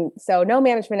magazine. So no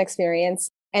management experience.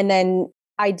 And then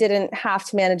I didn't have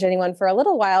to manage anyone for a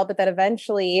little while, but then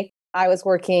eventually I was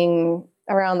working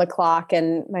around the clock,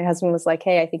 and my husband was like,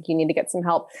 hey, I think you need to get some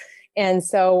help. And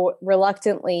so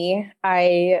reluctantly,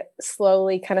 I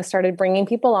slowly kind of started bringing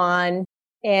people on,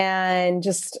 and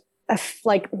just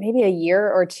like maybe a year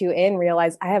or two in,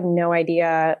 realized I have no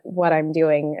idea what I'm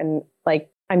doing. And like,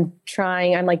 I'm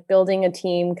like building a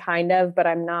team kind of, but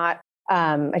I'm not,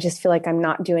 I just feel like I'm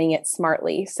not doing it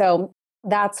smartly. So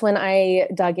that's when I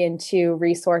dug into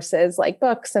resources like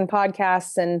books and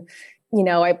podcasts. And,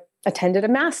 I attended a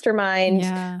mastermind,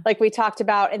 like we talked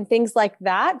about, and things like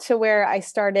that, to where I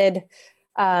started,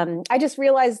 I just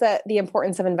realized that the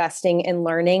importance of investing in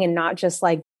learning and not just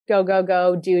like go,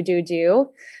 do,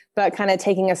 but kind of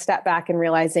taking a step back and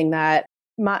realizing that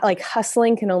my like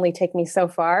hustling can only take me so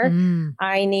far.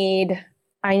 I need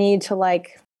to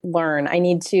like learn. I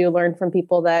need to learn from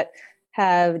people that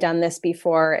have done this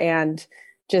before and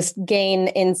just gain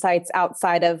insights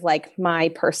outside of like my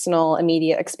personal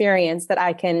immediate experience that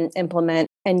I can implement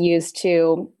and use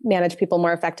to manage people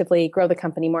more effectively, grow the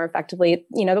company more effectively.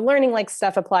 The learning like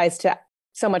stuff applies to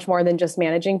so much more than just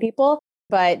managing people,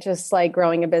 but just like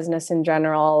growing a business in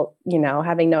general,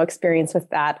 having no experience with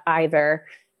that either.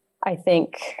 I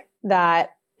think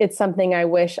that it's something I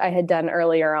wish I had done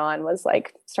earlier on, was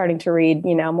like starting to read,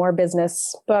 more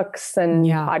business books and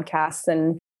podcasts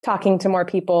and talking to more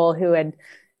people who had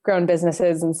grown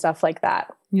businesses and stuff like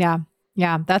that. Yeah.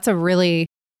 Yeah. That's a really,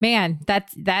 man, that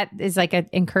is like an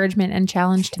encouragement and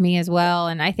challenge to me as well.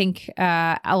 And I think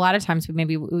a lot of times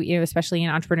maybe, especially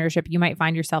in entrepreneurship, you might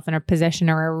find yourself in a position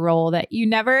or a role that you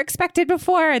never expected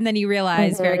before. And then you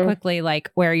realize very quickly,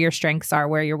 like where your strengths are,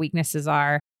 where your weaknesses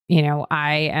are.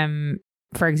 I am,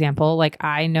 for example, like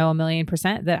I know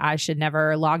 1,000,000% that I should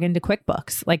never log into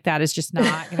QuickBooks. Like that is just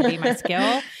not going to be my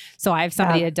skill. So I have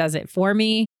somebody that does it for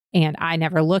me, and I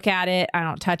never look at it. I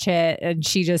don't touch it. And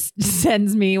she just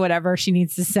sends me whatever she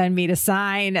needs to send me to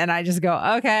sign. And I just go,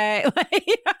 okay.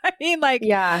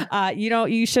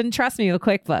 You shouldn't trust me with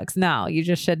QuickBooks. No, you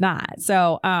just should not.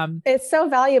 So, it's so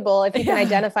valuable if you can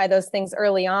identify those things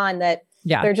early on that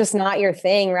they're just not your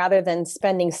thing, rather than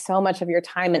spending so much of your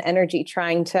time and energy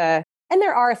trying to And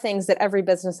there are things that every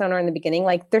business owner in the beginning,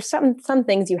 like there's some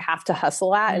things you have to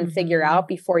hustle at and figure out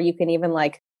before you can even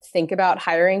like think about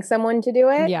hiring someone to do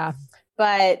it. Yeah.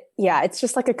 But yeah, it's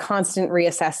just like a constant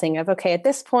reassessing of, okay, at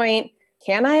this point,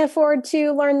 can I afford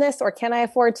to learn this, or can I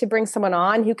afford to bring someone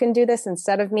on who can do this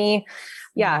instead of me?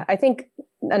 Yeah, I think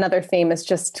another theme is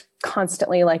just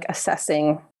constantly like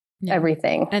assessing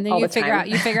everything. And then you figure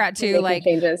out too, like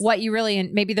what you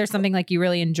really, maybe there's something like you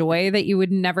really enjoy that you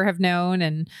would never have known.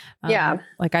 And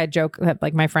like I joke that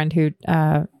like my friend who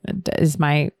is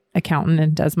my accountant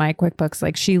and does my QuickBooks,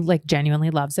 like she like genuinely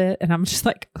loves it. And I'm just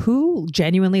like, who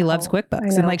genuinely loves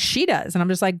QuickBooks? And like she does. And I'm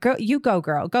just like, go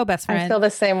girl, go best friend. I feel the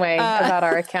same way about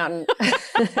our accountant.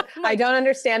 I don't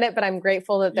understand it, but I'm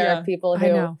grateful that there are people who, I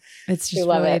know. It's just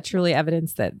really truly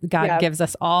evidence that God gives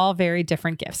us all very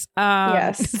different gifts.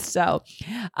 Yes. So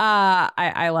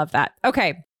I love that.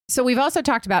 Okay. So we've also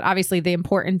talked about obviously the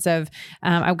importance of,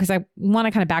 because I want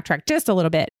to kind of backtrack just a little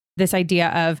bit, this idea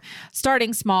of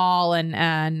starting small and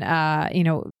you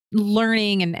know,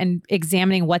 learning and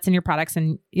examining what's in your products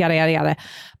and yada, yada, yada.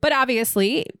 But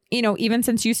obviously, you know, even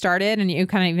since you started and you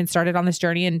kind of even started on this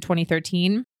journey in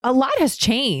 2013, a lot has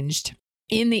changed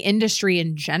in the industry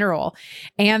in general.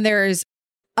 And there's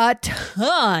a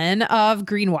ton of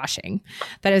greenwashing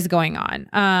that is going on.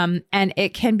 And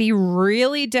it can be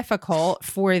really difficult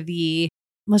for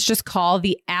let's just call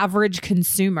the average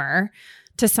consumer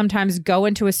to sometimes go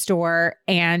into a store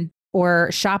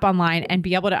or shop online and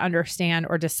be able to understand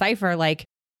or decipher, like,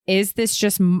 is this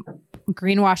just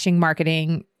greenwashing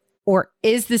marketing, or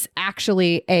is this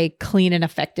actually a clean and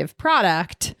effective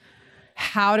product?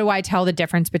 How do I tell the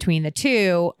difference between the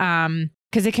two?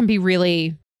 Because it can be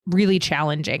really, really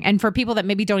challenging. And for people that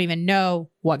maybe don't even know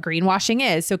what greenwashing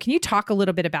is. So can you talk a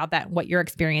little bit about that, what your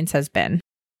experience has been?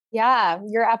 Yeah,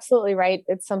 you're absolutely right.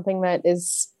 It's something that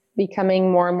is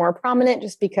becoming more and more prominent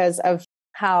just because of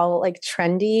how like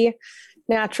trendy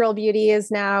natural beauty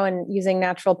is now and using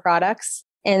natural products.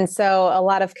 And so a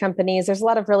lot of companies, there's a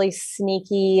lot of really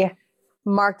sneaky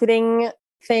marketing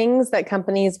things that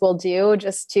companies will do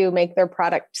just to make their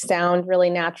product sound really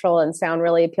natural and sound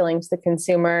really appealing to the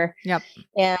consumer. Yep.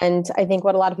 And I think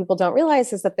what a lot of people don't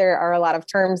realize is that there are a lot of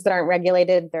terms that aren't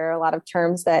regulated. There are a lot of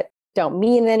terms that don't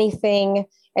mean anything.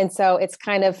 And so it's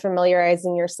kind of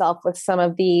familiarizing yourself with some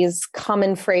of these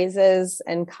common phrases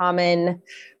and common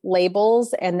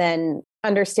labels, and then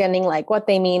understanding like what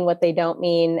they mean, what they don't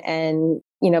mean, and,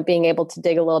 you know, being able to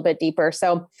dig a little bit deeper.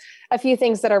 So a few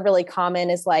things that are really common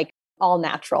is like all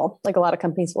natural. Like a lot of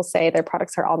companies will say their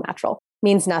products are all natural.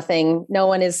 Means nothing. No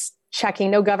one is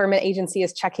checking. No government agency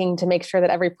is checking to make sure that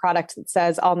every product that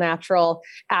says all natural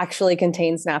actually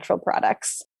contains natural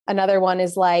products. Another one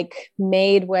is like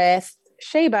made with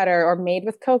shea butter or made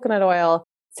with coconut oil.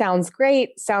 Sounds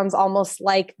great. Sounds almost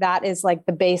like that is like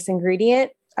the base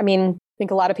ingredient. I mean, I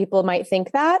think a lot of people might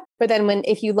think that, but then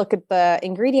if you look at the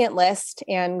ingredient list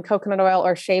and coconut oil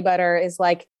or shea butter is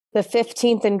like the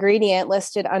 15th ingredient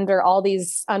listed under all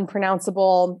these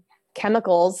unpronounceable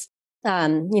chemicals,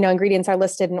 ingredients are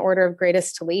listed in order of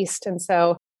greatest to least. And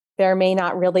so there may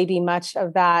not really be much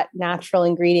of that natural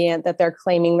ingredient that they're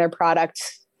claiming their product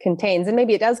contains. And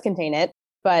maybe it does contain it,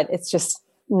 but it's just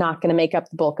not going to make up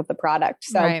the bulk of the product.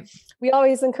 So we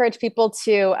always encourage people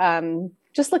to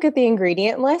just look at the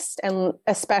ingredient list, and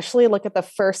especially look at the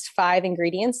first 5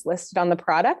 ingredients listed on the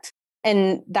product.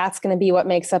 And that's going to be what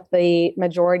makes up the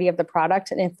majority of the product.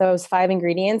 And if those 5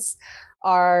 ingredients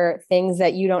are things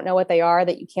that you don't know what they are,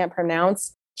 that you can't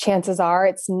pronounce, chances are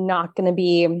it's not going to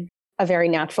be a very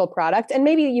natural product. And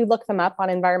maybe you look them up on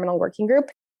Environmental Working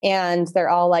Group and they're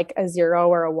all like a 0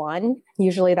 or a 1.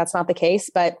 Usually that's not the case.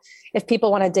 But if people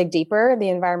want to dig deeper, the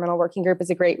Environmental Working Group is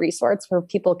a great resource where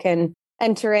people can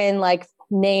enter in like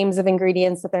names of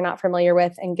ingredients that they're not familiar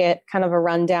with and get kind of a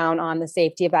rundown on the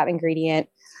safety of that ingredient.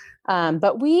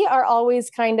 But we are always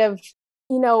kind of,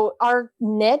 our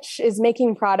niche is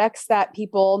making products that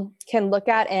people can look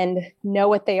at and know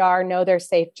what they are, know they're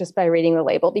safe just by reading the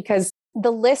label, because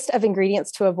the list of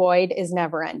ingredients to avoid is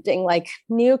never ending. Like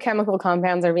new chemical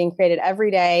compounds are being created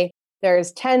every day.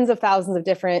 There's tens of thousands of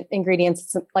different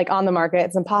ingredients like on the market.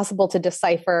 It's impossible to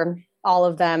decipher all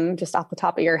of them just off the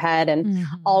top of your head and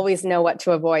always know what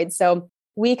to avoid. So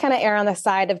we kind of err on the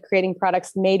side of creating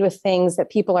products made with things that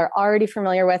people are already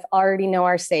familiar with, already know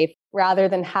are safe, rather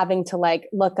than having to like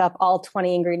look up all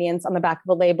 20 ingredients on the back of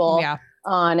a label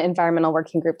on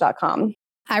environmentalworkinggroup.com.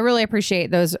 I really appreciate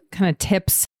those kind of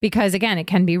tips because, again, it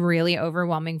can be really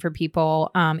overwhelming for people.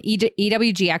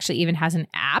 EWG actually even has an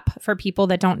app for people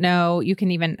that don't know. You can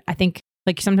even, I think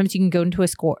Like sometimes you can go into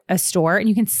a store and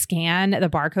you can scan the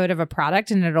barcode of a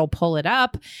product and it'll pull it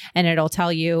up and it'll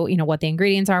tell you, what the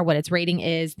ingredients are, what its rating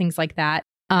is, things like that.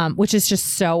 Which is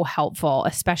just so helpful,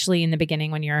 especially in the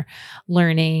beginning when you're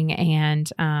learning.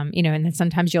 And, and then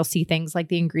sometimes you'll see things like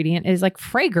the ingredient is like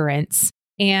fragrance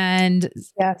and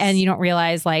you don't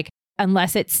realize like,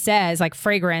 unless it says like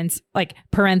fragrance, like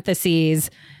parentheses,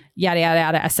 yada, yada,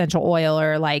 yada, essential oil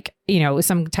or like,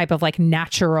 some type of like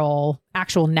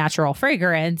actual natural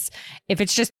fragrance. If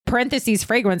it's just parentheses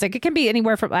fragrance, like it can be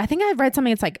anywhere from, I think I've read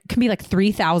something, it's like, can be like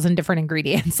 3,000 different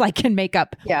ingredients, like can make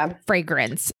up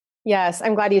fragrance. Yes.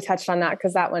 I'm glad you touched on that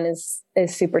because that one is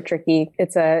super tricky.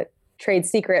 It's a trade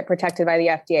secret protected by the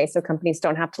FDA. So companies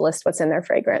don't have to list what's in their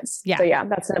fragrance. Yeah. So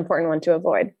that's an important one to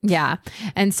avoid. Yeah.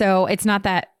 And so it's not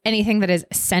that anything that is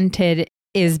scented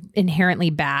is inherently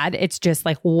bad. It's just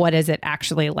like, what is it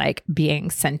actually like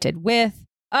being scented with?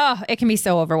 Oh, it can be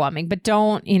so overwhelming, but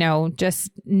don't,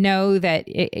 just know that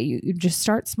you just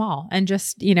start small and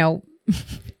just,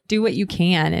 do what you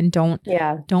can and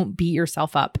don't beat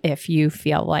yourself up if you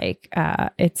feel like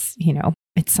it's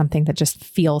something that just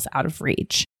feels out of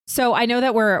reach. So I know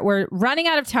that we're running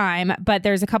out of time, but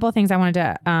there's a couple of things I wanted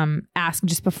to ask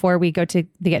just before we go to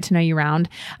the get to know you round.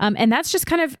 And that's just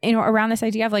kind of, around this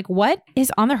idea of like, what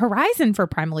is on the horizon for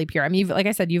Primally Pure? I mean, like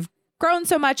I said, you've grown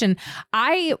so much and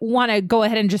I want to go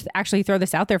ahead and just actually throw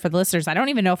this out there for the listeners. I don't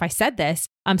even know if I said this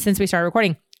since we started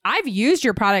recording. I've used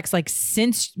your products like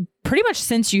pretty much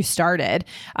since you started.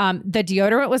 The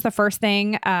deodorant was the first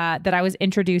thing that I was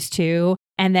introduced to.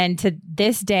 And then to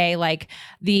this day, like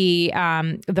the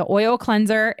oil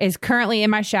cleanser is currently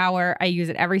in my shower. I use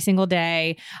it every single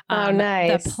day. Oh,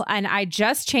 nice. And I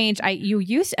just changed.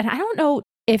 And I don't know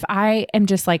if I am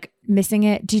just like missing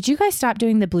it. Did you guys stop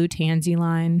doing the Blue Tansy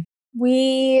line?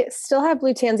 We still have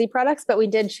Blue Tansy products, but we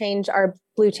did change our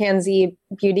Blue Tansy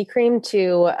beauty cream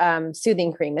to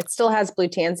soothing cream. It still has Blue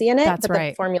Tansy in it,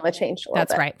 the formula changed a little bit.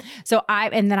 That's right. So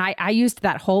I used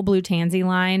that whole Blue Tansy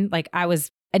line.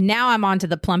 And now I'm on to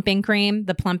the plumping cream.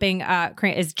 The plumping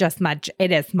cream is just my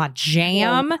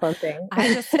jam.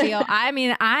 I just feel, I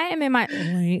am in my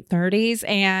late 30s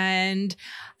and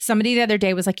somebody the other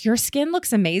day was like, your skin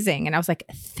looks amazing. And I was like,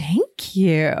 thank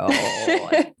you.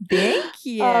 Thank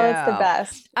you. Oh, it's the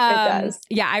best. It does.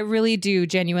 Yeah, I really do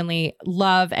genuinely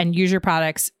love and use your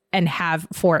products and have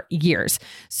for years.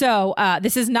 So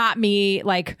this is not me,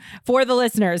 like, for the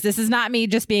listeners, this is not me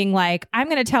just being like, I'm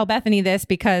going to tell Bethany this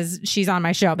because she's on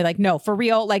my show. I'll be like, no, for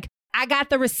real. Like, I got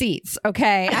the receipts.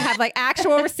 Okay. I have like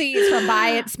actual receipts from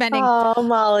spending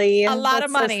Molly, a lot of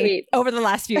money over the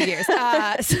last few years.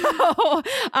 But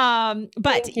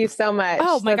thank you so much.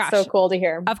 Oh my gosh. So cool to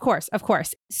hear. Of course.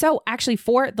 So actually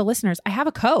for the listeners, I have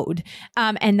a code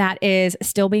and that is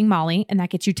Still Being Molly, and that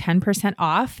gets you 10%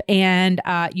 off and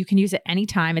you can use it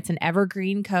anytime. It's an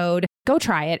evergreen code. Go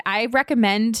try it. I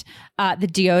recommend the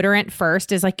deodorant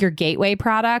first as like your gateway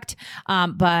product.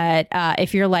 But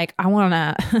if you're like, I want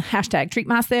to #treat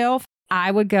myself,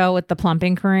 I would go with the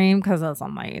plumping cream because it's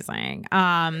amazing.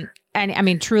 And I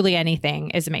mean, truly anything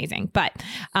is amazing. But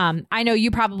I know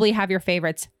you probably have your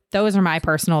favorites. Those are my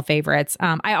personal favorites.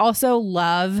 I also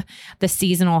love the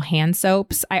seasonal hand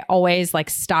soaps. I always like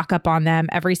stock up on them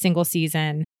every single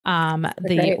season.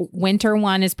 The winter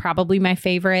one is probably my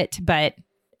favorite, but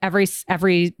every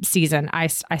season I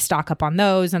stock up on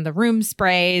those and the room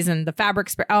sprays and the fabric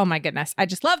spray. Oh my goodness. I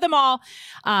just love them all.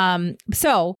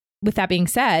 So with that being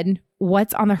said,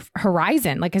 what's on the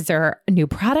horizon? Like, is there new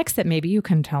products that maybe you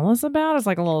can tell us about as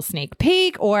like a little sneak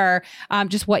peek or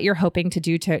just what you're hoping to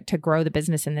do to grow the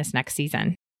business in this next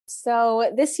season?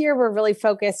 So this year we're really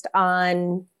focused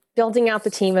on building out the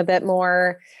team a bit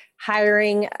more,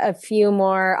 hiring a few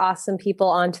more awesome people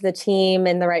onto the team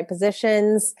in the right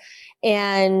positions.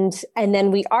 And then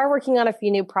we are working on a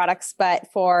few new products, but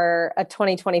for a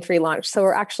 2023 launch. So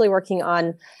we're actually working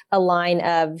on a line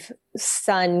of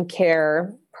sun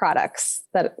care products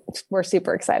that we're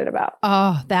super excited about.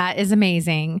 Oh, that is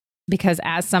amazing. Because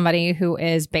as somebody who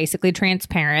is basically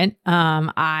transparent,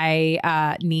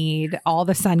 I need all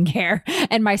the sun care,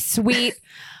 and my sweet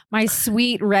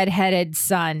redheaded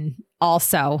son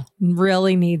also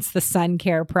really needs the sun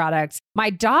care products. My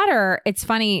daughter, it's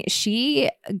funny, she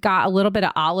got a little bit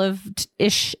of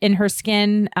olive-ish in her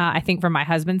skin, I think from my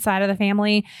husband's side of the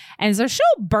family. And so she'll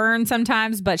burn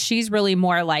sometimes, but she's really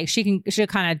more like, she'll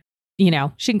kind of,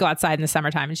 she can go outside in the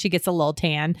summertime and she gets a little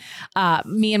tan.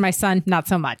 Me and my son, not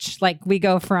so much. Like we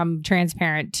go from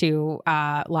transparent to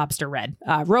lobster red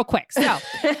real quick. So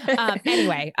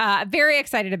anyway, very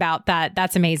excited about that.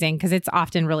 That's amazing because it's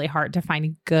often really hard to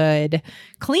find good,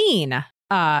 clean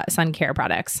sun care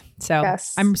products. So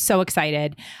Yes. I'm so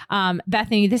excited.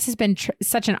 Bethany, this has been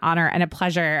such an honor and a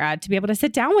pleasure to be able to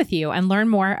sit down with you and learn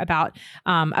more about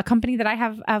a company that I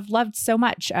have loved so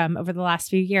much over the last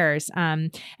few years.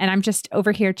 And I'm just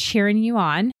over here cheering you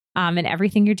on and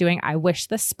everything you're doing. I wish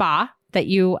the spa that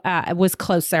you was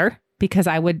closer, because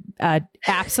I would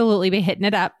absolutely be hitting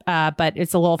it up, but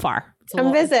it's a little far.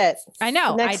 Come visit. I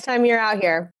know. Next time you're out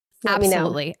here.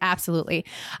 Absolutely. Absolutely.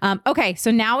 Okay. So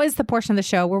now is the portion of the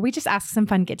show where we just ask some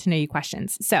fun get to know you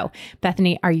questions. So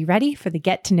Bethany, are you ready for the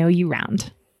get to know you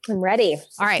round? I'm ready.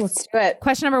 All right. Let's do it.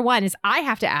 Question number 1 is I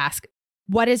have to ask,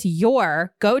 what is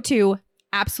your go-to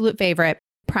absolute favorite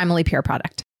Primally Pure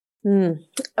product?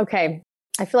 Okay.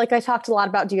 I feel like I talked a lot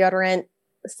about deodorant,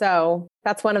 so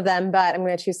that's one of them, but I'm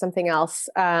going to choose something else.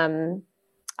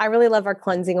 I really love our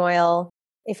cleansing oil.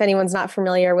 If anyone's not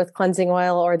familiar with cleansing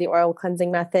oil or the oil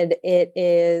cleansing method, it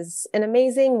is an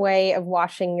amazing way of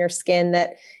washing your skin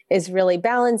that is really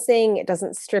balancing. It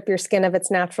doesn't strip your skin of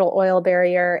its natural oil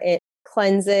barrier. It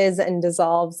cleanses and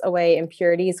dissolves away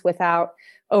impurities without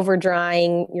over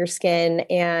drying your skin.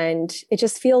 And it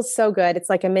just feels so good. It's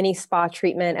like a mini spa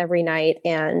treatment every night.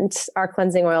 And our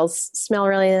cleansing oils smell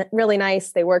really, really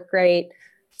nice. They work great.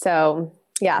 So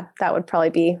yeah, that would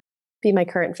probably be my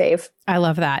current fave. I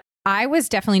love that. I was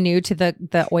definitely new to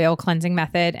the oil cleansing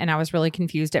method and I was really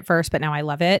confused at first, but now I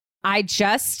love it. I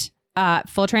just,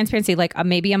 full transparency, like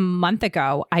maybe a month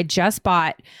ago, I just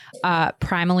bought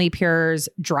Primally Pure's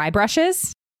dry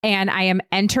brushes and I am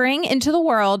entering into the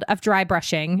world of dry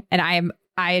brushing. And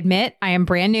I admit I am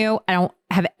brand new. I don't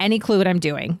have any clue what I'm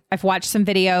doing. I've watched some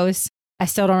videos. I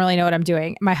still don't really know what I'm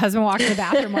doing. My husband walked in the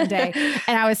bathroom one day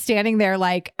and I was standing there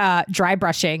like dry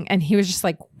brushing and he was just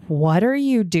like, what are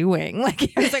you doing?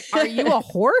 Like, I was like, are you a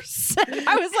horse?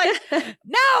 I was like,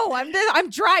 no, I'm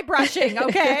dry brushing.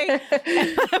 Okay.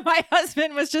 And my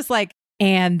husband was just like,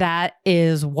 and that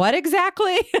is what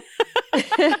exactly?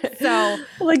 So,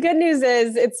 well, the good news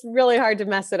is it's really hard to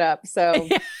mess it up. So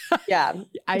yeah,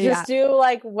 just do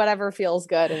like whatever feels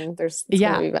good. And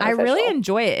I really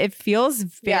enjoy it. It feels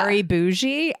very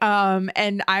bougie.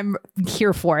 And I'm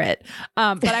here for it.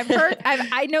 But I've heard,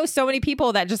 I know so many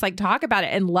people that just like talk about it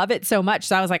and love it so much.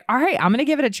 So I was like, all right, I'm going to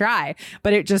give it a try.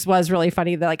 But it just was really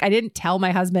funny that like, I didn't tell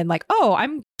my husband like, oh,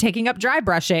 I'm taking up dry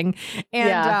brushing.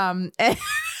 And,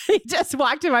 he just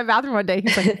walked in my bathroom one day.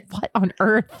 He's like, what on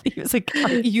earth? He was like,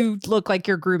 you look like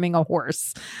you're grooming a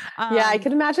horse. Yeah, I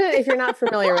can imagine if you're not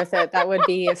familiar with it, that would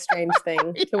be a strange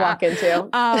thing to walk into.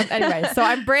 Anyway, so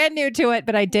I'm brand new to it,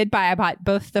 but I bought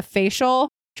both the facial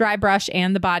dry brush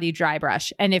and the body dry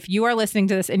brush. And if you are listening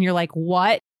to this and you're like,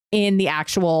 what in the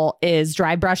actual is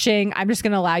dry brushing, I'm just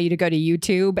going to allow you to go to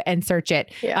YouTube and search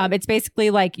it. Yeah. It's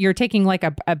basically like you're taking like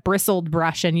a bristled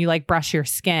brush and you like brush your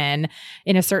skin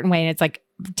in a certain way. And it's like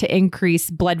to increase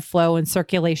blood flow and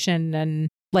circulation and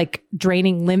like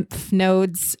draining lymph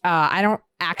nodes. I don't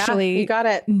actually you got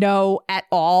it. know at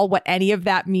all what any of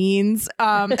that means.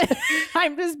 I'm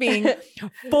just being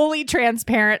fully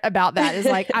transparent about that. Is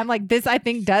like, I'm like, this I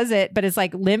think does it, but it's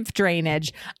like lymph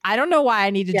drainage. I don't know why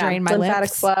I need to drain my lymphatic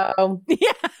lymphs. Flow.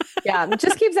 Yeah. It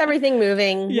just keeps everything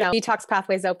moving. Yeah. Detox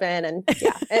pathways open. And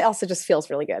it also just feels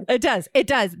really good. It does.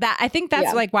 That I think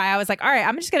that's like why I was like, all right,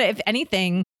 I'm just going to, if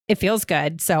anything, it feels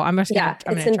good. So I'm just going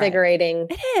to, it's invigorating.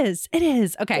 It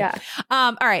is. Okay. Yeah.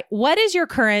 All right. What is your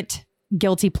current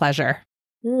guilty pleasure?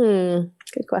 Good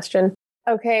question.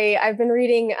 Okay. I've been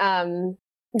reading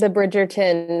the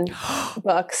Bridgerton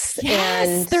books. Yes,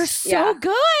 and they're so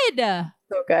good.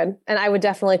 So good. And I would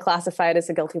definitely classify it as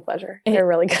a guilty pleasure. They're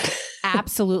really good.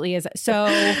 Absolutely is. So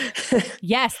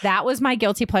yes, that was my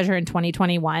guilty pleasure in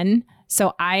 2021.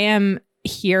 So I am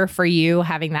here for you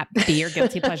having that be your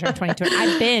guilty pleasure in 2020.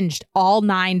 I binged all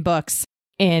 9 books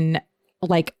in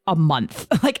like a month.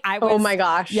 Like I was, oh my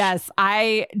gosh. Yes,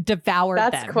 I devoured them.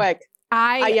 That's quick.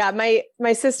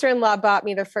 My sister-in-law bought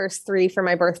me the first 3 for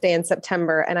my birthday in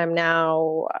September, and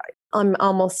I'm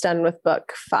almost done with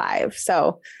book 5.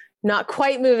 So not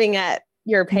quite moving at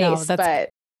your pace, but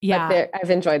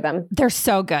I've enjoyed them. They're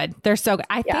so good.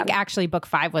 I think actually book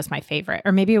 5 was my favorite,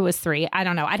 or maybe it was 3. I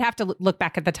don't know. I'd have to look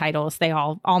back at the titles. They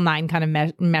all 9 kind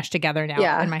of mesh together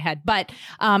now in my head. But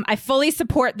I fully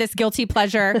support this guilty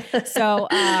pleasure. So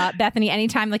Bethany,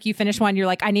 anytime like you finish one, you're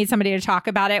like, I need somebody to talk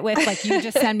about it with. Like you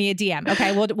just send me a DM.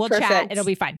 Okay, we'll chat. It'll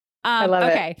be fine. I love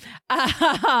it.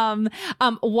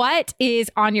 What is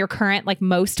on your current like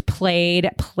most played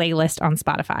playlist on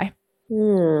Spotify?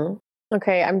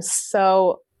 Okay, I'm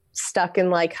so stuck in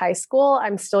like high school.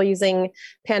 I'm still using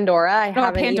Pandora.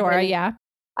 I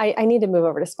need to move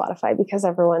over to Spotify because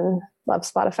everyone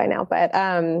loves Spotify now. But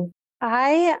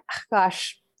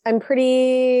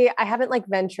I haven't like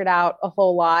ventured out a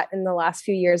whole lot in the last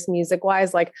few years, music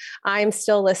wise. Like I'm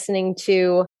still listening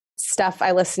to stuff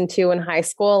I listened to in high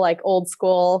school, like old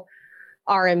school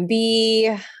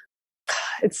R&B.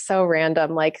 It's so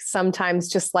random. Like sometimes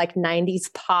just like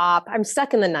 90s pop. I'm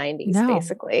stuck in the 90s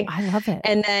basically. I love it.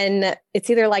 And then it's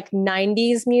either like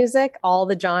 90s music, all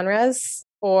the genres,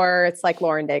 or it's like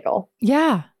Lauren Daigle.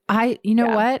 Yeah. You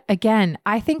know what? Again,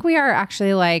 I think we are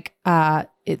actually like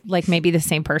maybe the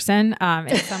same person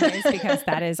in some ways, because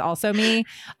that is also me.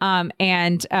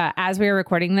 And as we were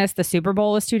recording this, the Super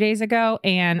Bowl was 2 days ago,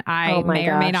 and I may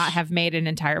or may not have made an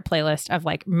entire playlist of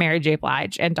like Mary J.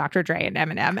 Blige and Dr. Dre and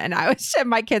Eminem. And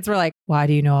my kids were like, "Why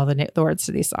do you know all the words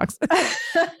to these songs?"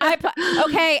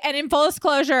 Okay. And in full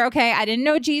disclosure, I didn't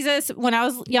know Jesus when I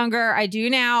was younger. I do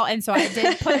now. And so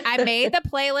I made the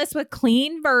playlist with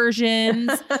clean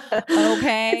versions.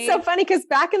 Okay. It's so funny because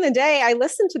back in the day, I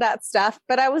listened to that stuff,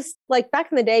 but I was like,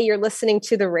 back in the day, you're listening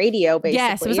to the radio, basically.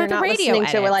 Yes, it was like the radio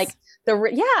listening to like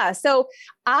so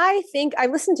I think I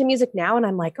listen to music now and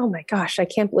I'm like, oh my gosh, I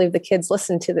can't believe the kids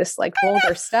listen to this like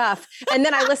vulgar stuff. And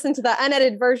then I listen to the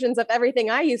unedited versions of everything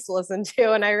I used to listen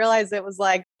to, and I realized it was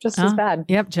like just as bad.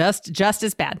 Yep, just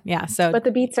as bad. Yeah. So, but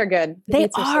the beats are good. They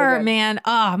are, man.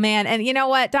 Oh man. And you know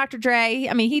what, Dr. Dre?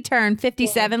 I mean, he turned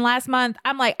 57 last month.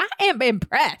 I'm like, I am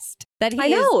impressed that he. I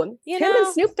know. Him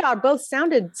and Snoop Dogg both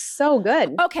sounded so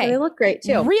good. Okay, and they look great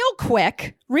too.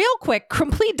 Real quick,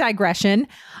 complete digression.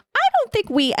 I don't think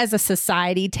we as a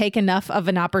society take enough of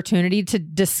an opportunity to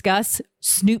discuss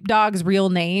Snoop Dogg's real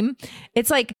name. It's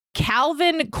like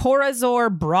Calvin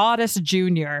Corazor Broadus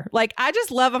Jr. Like, I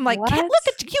just love him. Like, look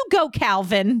at you go,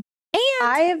 Calvin. And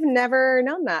I've never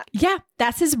known that. Yeah,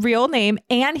 that's his real name.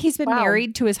 And he's been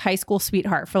married to his high school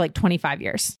sweetheart for like 25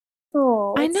 years.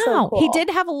 Oh, I know. So cool. He did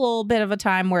have a little bit of a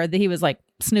time where he was like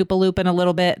snoop-a-looping a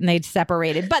little bit and they'd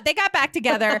separated, but they got back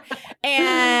together.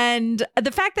 And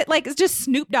the fact that like it's just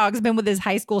Snoop Dogg's been with his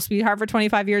high school sweetheart for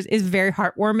 25 years is very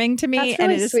heartwarming to me. That's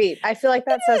really and sweet. I feel like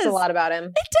that says a lot about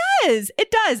him. It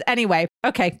does. Anyway,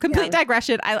 okay. Complete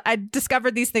digression. I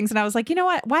discovered these things and I was like, you know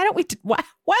what? Why don't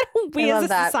we as a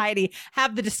society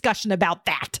have the discussion about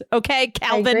that? Okay,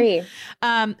 Calvin. I agree.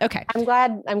 Okay. I'm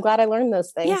glad I learned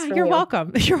those things. Yeah, you're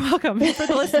welcome. You're welcome. For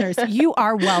the listeners, you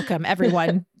are welcome,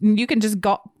 everyone. You can just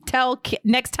go tell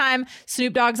next time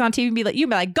Snoop Dogg's on TV, you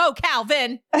be like, go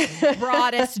Calvin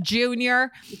Broadus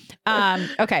Jr.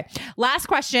 Okay. Last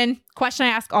question I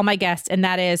ask all my guests, and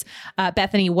that is,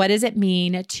 Bethany, what does it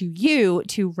mean to you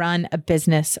to run a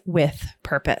business with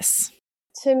purpose?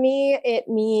 To me, it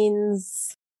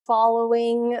means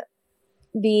following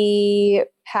the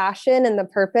passion and the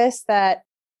purpose that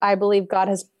I believe God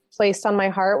has placed on my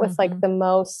heart with like the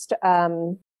most,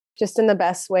 just in the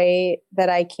best way that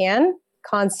I can,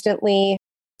 constantly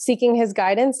seeking his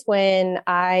guidance when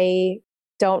I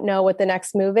don't know what the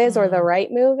next move is or the right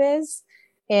move is,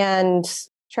 and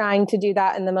trying to do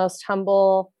that in the most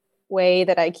humble way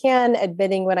that I can,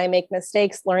 admitting when I make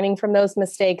mistakes, learning from those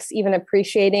mistakes, even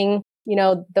appreciating,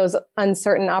 those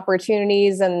uncertain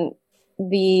opportunities, and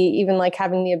even like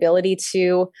having the ability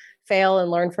to fail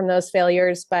and learn from those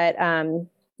failures. But and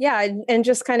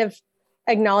just kind of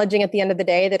acknowledging at the end of the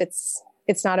day that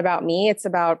it's not about me. It's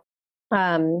about,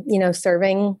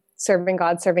 serving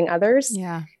God, serving others,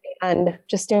 and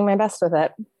just doing my best with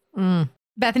it.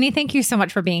 Bethany, thank you so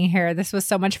much for being here. This was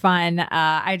so much fun.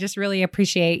 I just really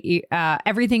appreciate you,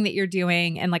 everything that you're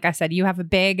doing. And like I said, you have a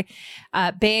big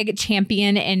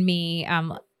champion in me,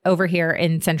 over here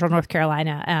in Central North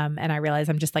Carolina. And I realize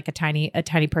I'm just like a tiny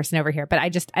person over here, but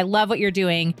I love what you're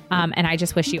doing. And I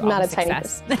just wish you all the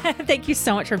success. Thank you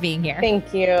so much for being here.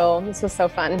 Thank you. This was so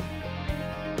fun.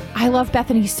 I love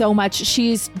Bethany so much.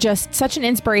 She's just such an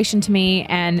inspiration to me,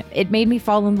 and it made me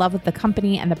fall in love with the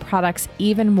company and the products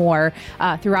even more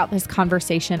throughout this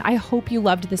conversation. I hope you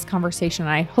loved this conversation.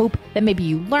 I hope that maybe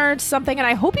you learned something, and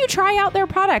I hope you try out their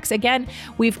products. Again,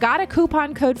 we've got a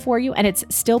coupon code for you, and it's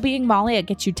Still Being Molly. It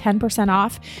gets you 10%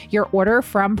 off your order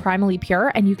from Primally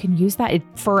Pure, and you can use that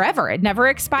forever. It never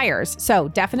expires. So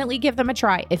definitely give them a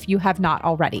try if you have not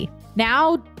already.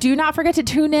 Now, do not forget to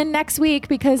tune in next week,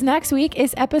 because next week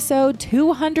is episode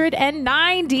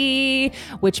 290,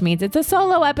 which means it's a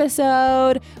solo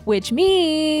episode, which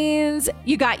means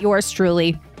you got yours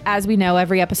truly. As we know,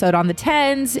 every episode on the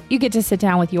 10s, you get to sit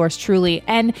down with yours truly.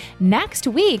 And next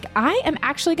week, I am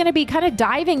actually going to be kind of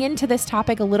diving into this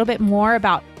topic a little bit more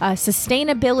about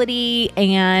sustainability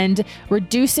and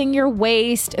reducing your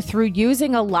waste through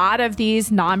using a lot of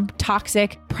these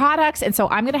non-toxic products. And so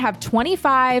I'm going to have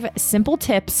 25 simple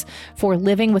tips for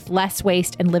living with less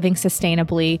waste and living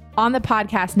sustainably on the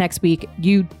podcast next week.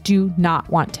 You do not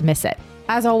want to miss it.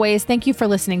 As always, thank you for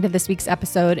listening to this week's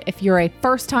episode. If you're a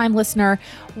first-time listener,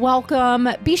 welcome.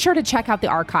 Be sure to check out the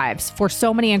archives for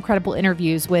so many incredible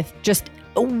interviews with just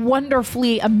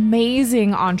wonderfully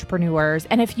amazing entrepreneurs.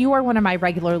 And if you are one of my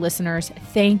regular listeners,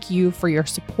 thank you for your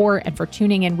support and for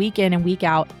tuning in and week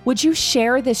out. Would you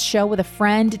share this show with a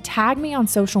friend? Tag me on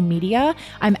social media.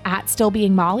 I'm at Still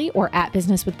Being Molly or at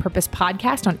Business with Purpose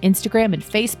Podcast on Instagram and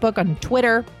Facebook, on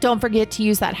Twitter. Don't forget to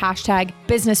use that hashtag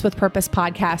Business with Purpose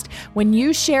Podcast. When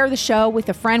you share the show with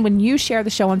a friend, when you share the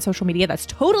show on social media, that's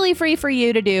totally free for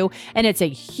you to do. And it's a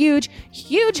huge,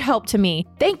 huge help to me.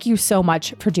 Thank you so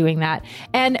much for doing that.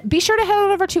 And be sure to head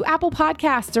on over to Apple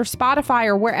Podcasts or Spotify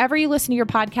or wherever you listen to your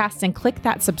podcasts and click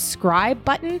that subscribe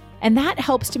button. And that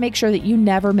helps to make sure that you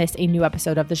never miss a new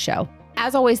episode of the show.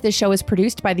 As always, this show is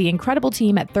produced by the incredible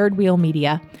team at Third Wheel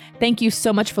Media. Thank you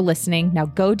so much for listening. Now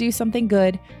go do something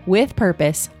good with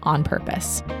purpose on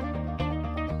purpose.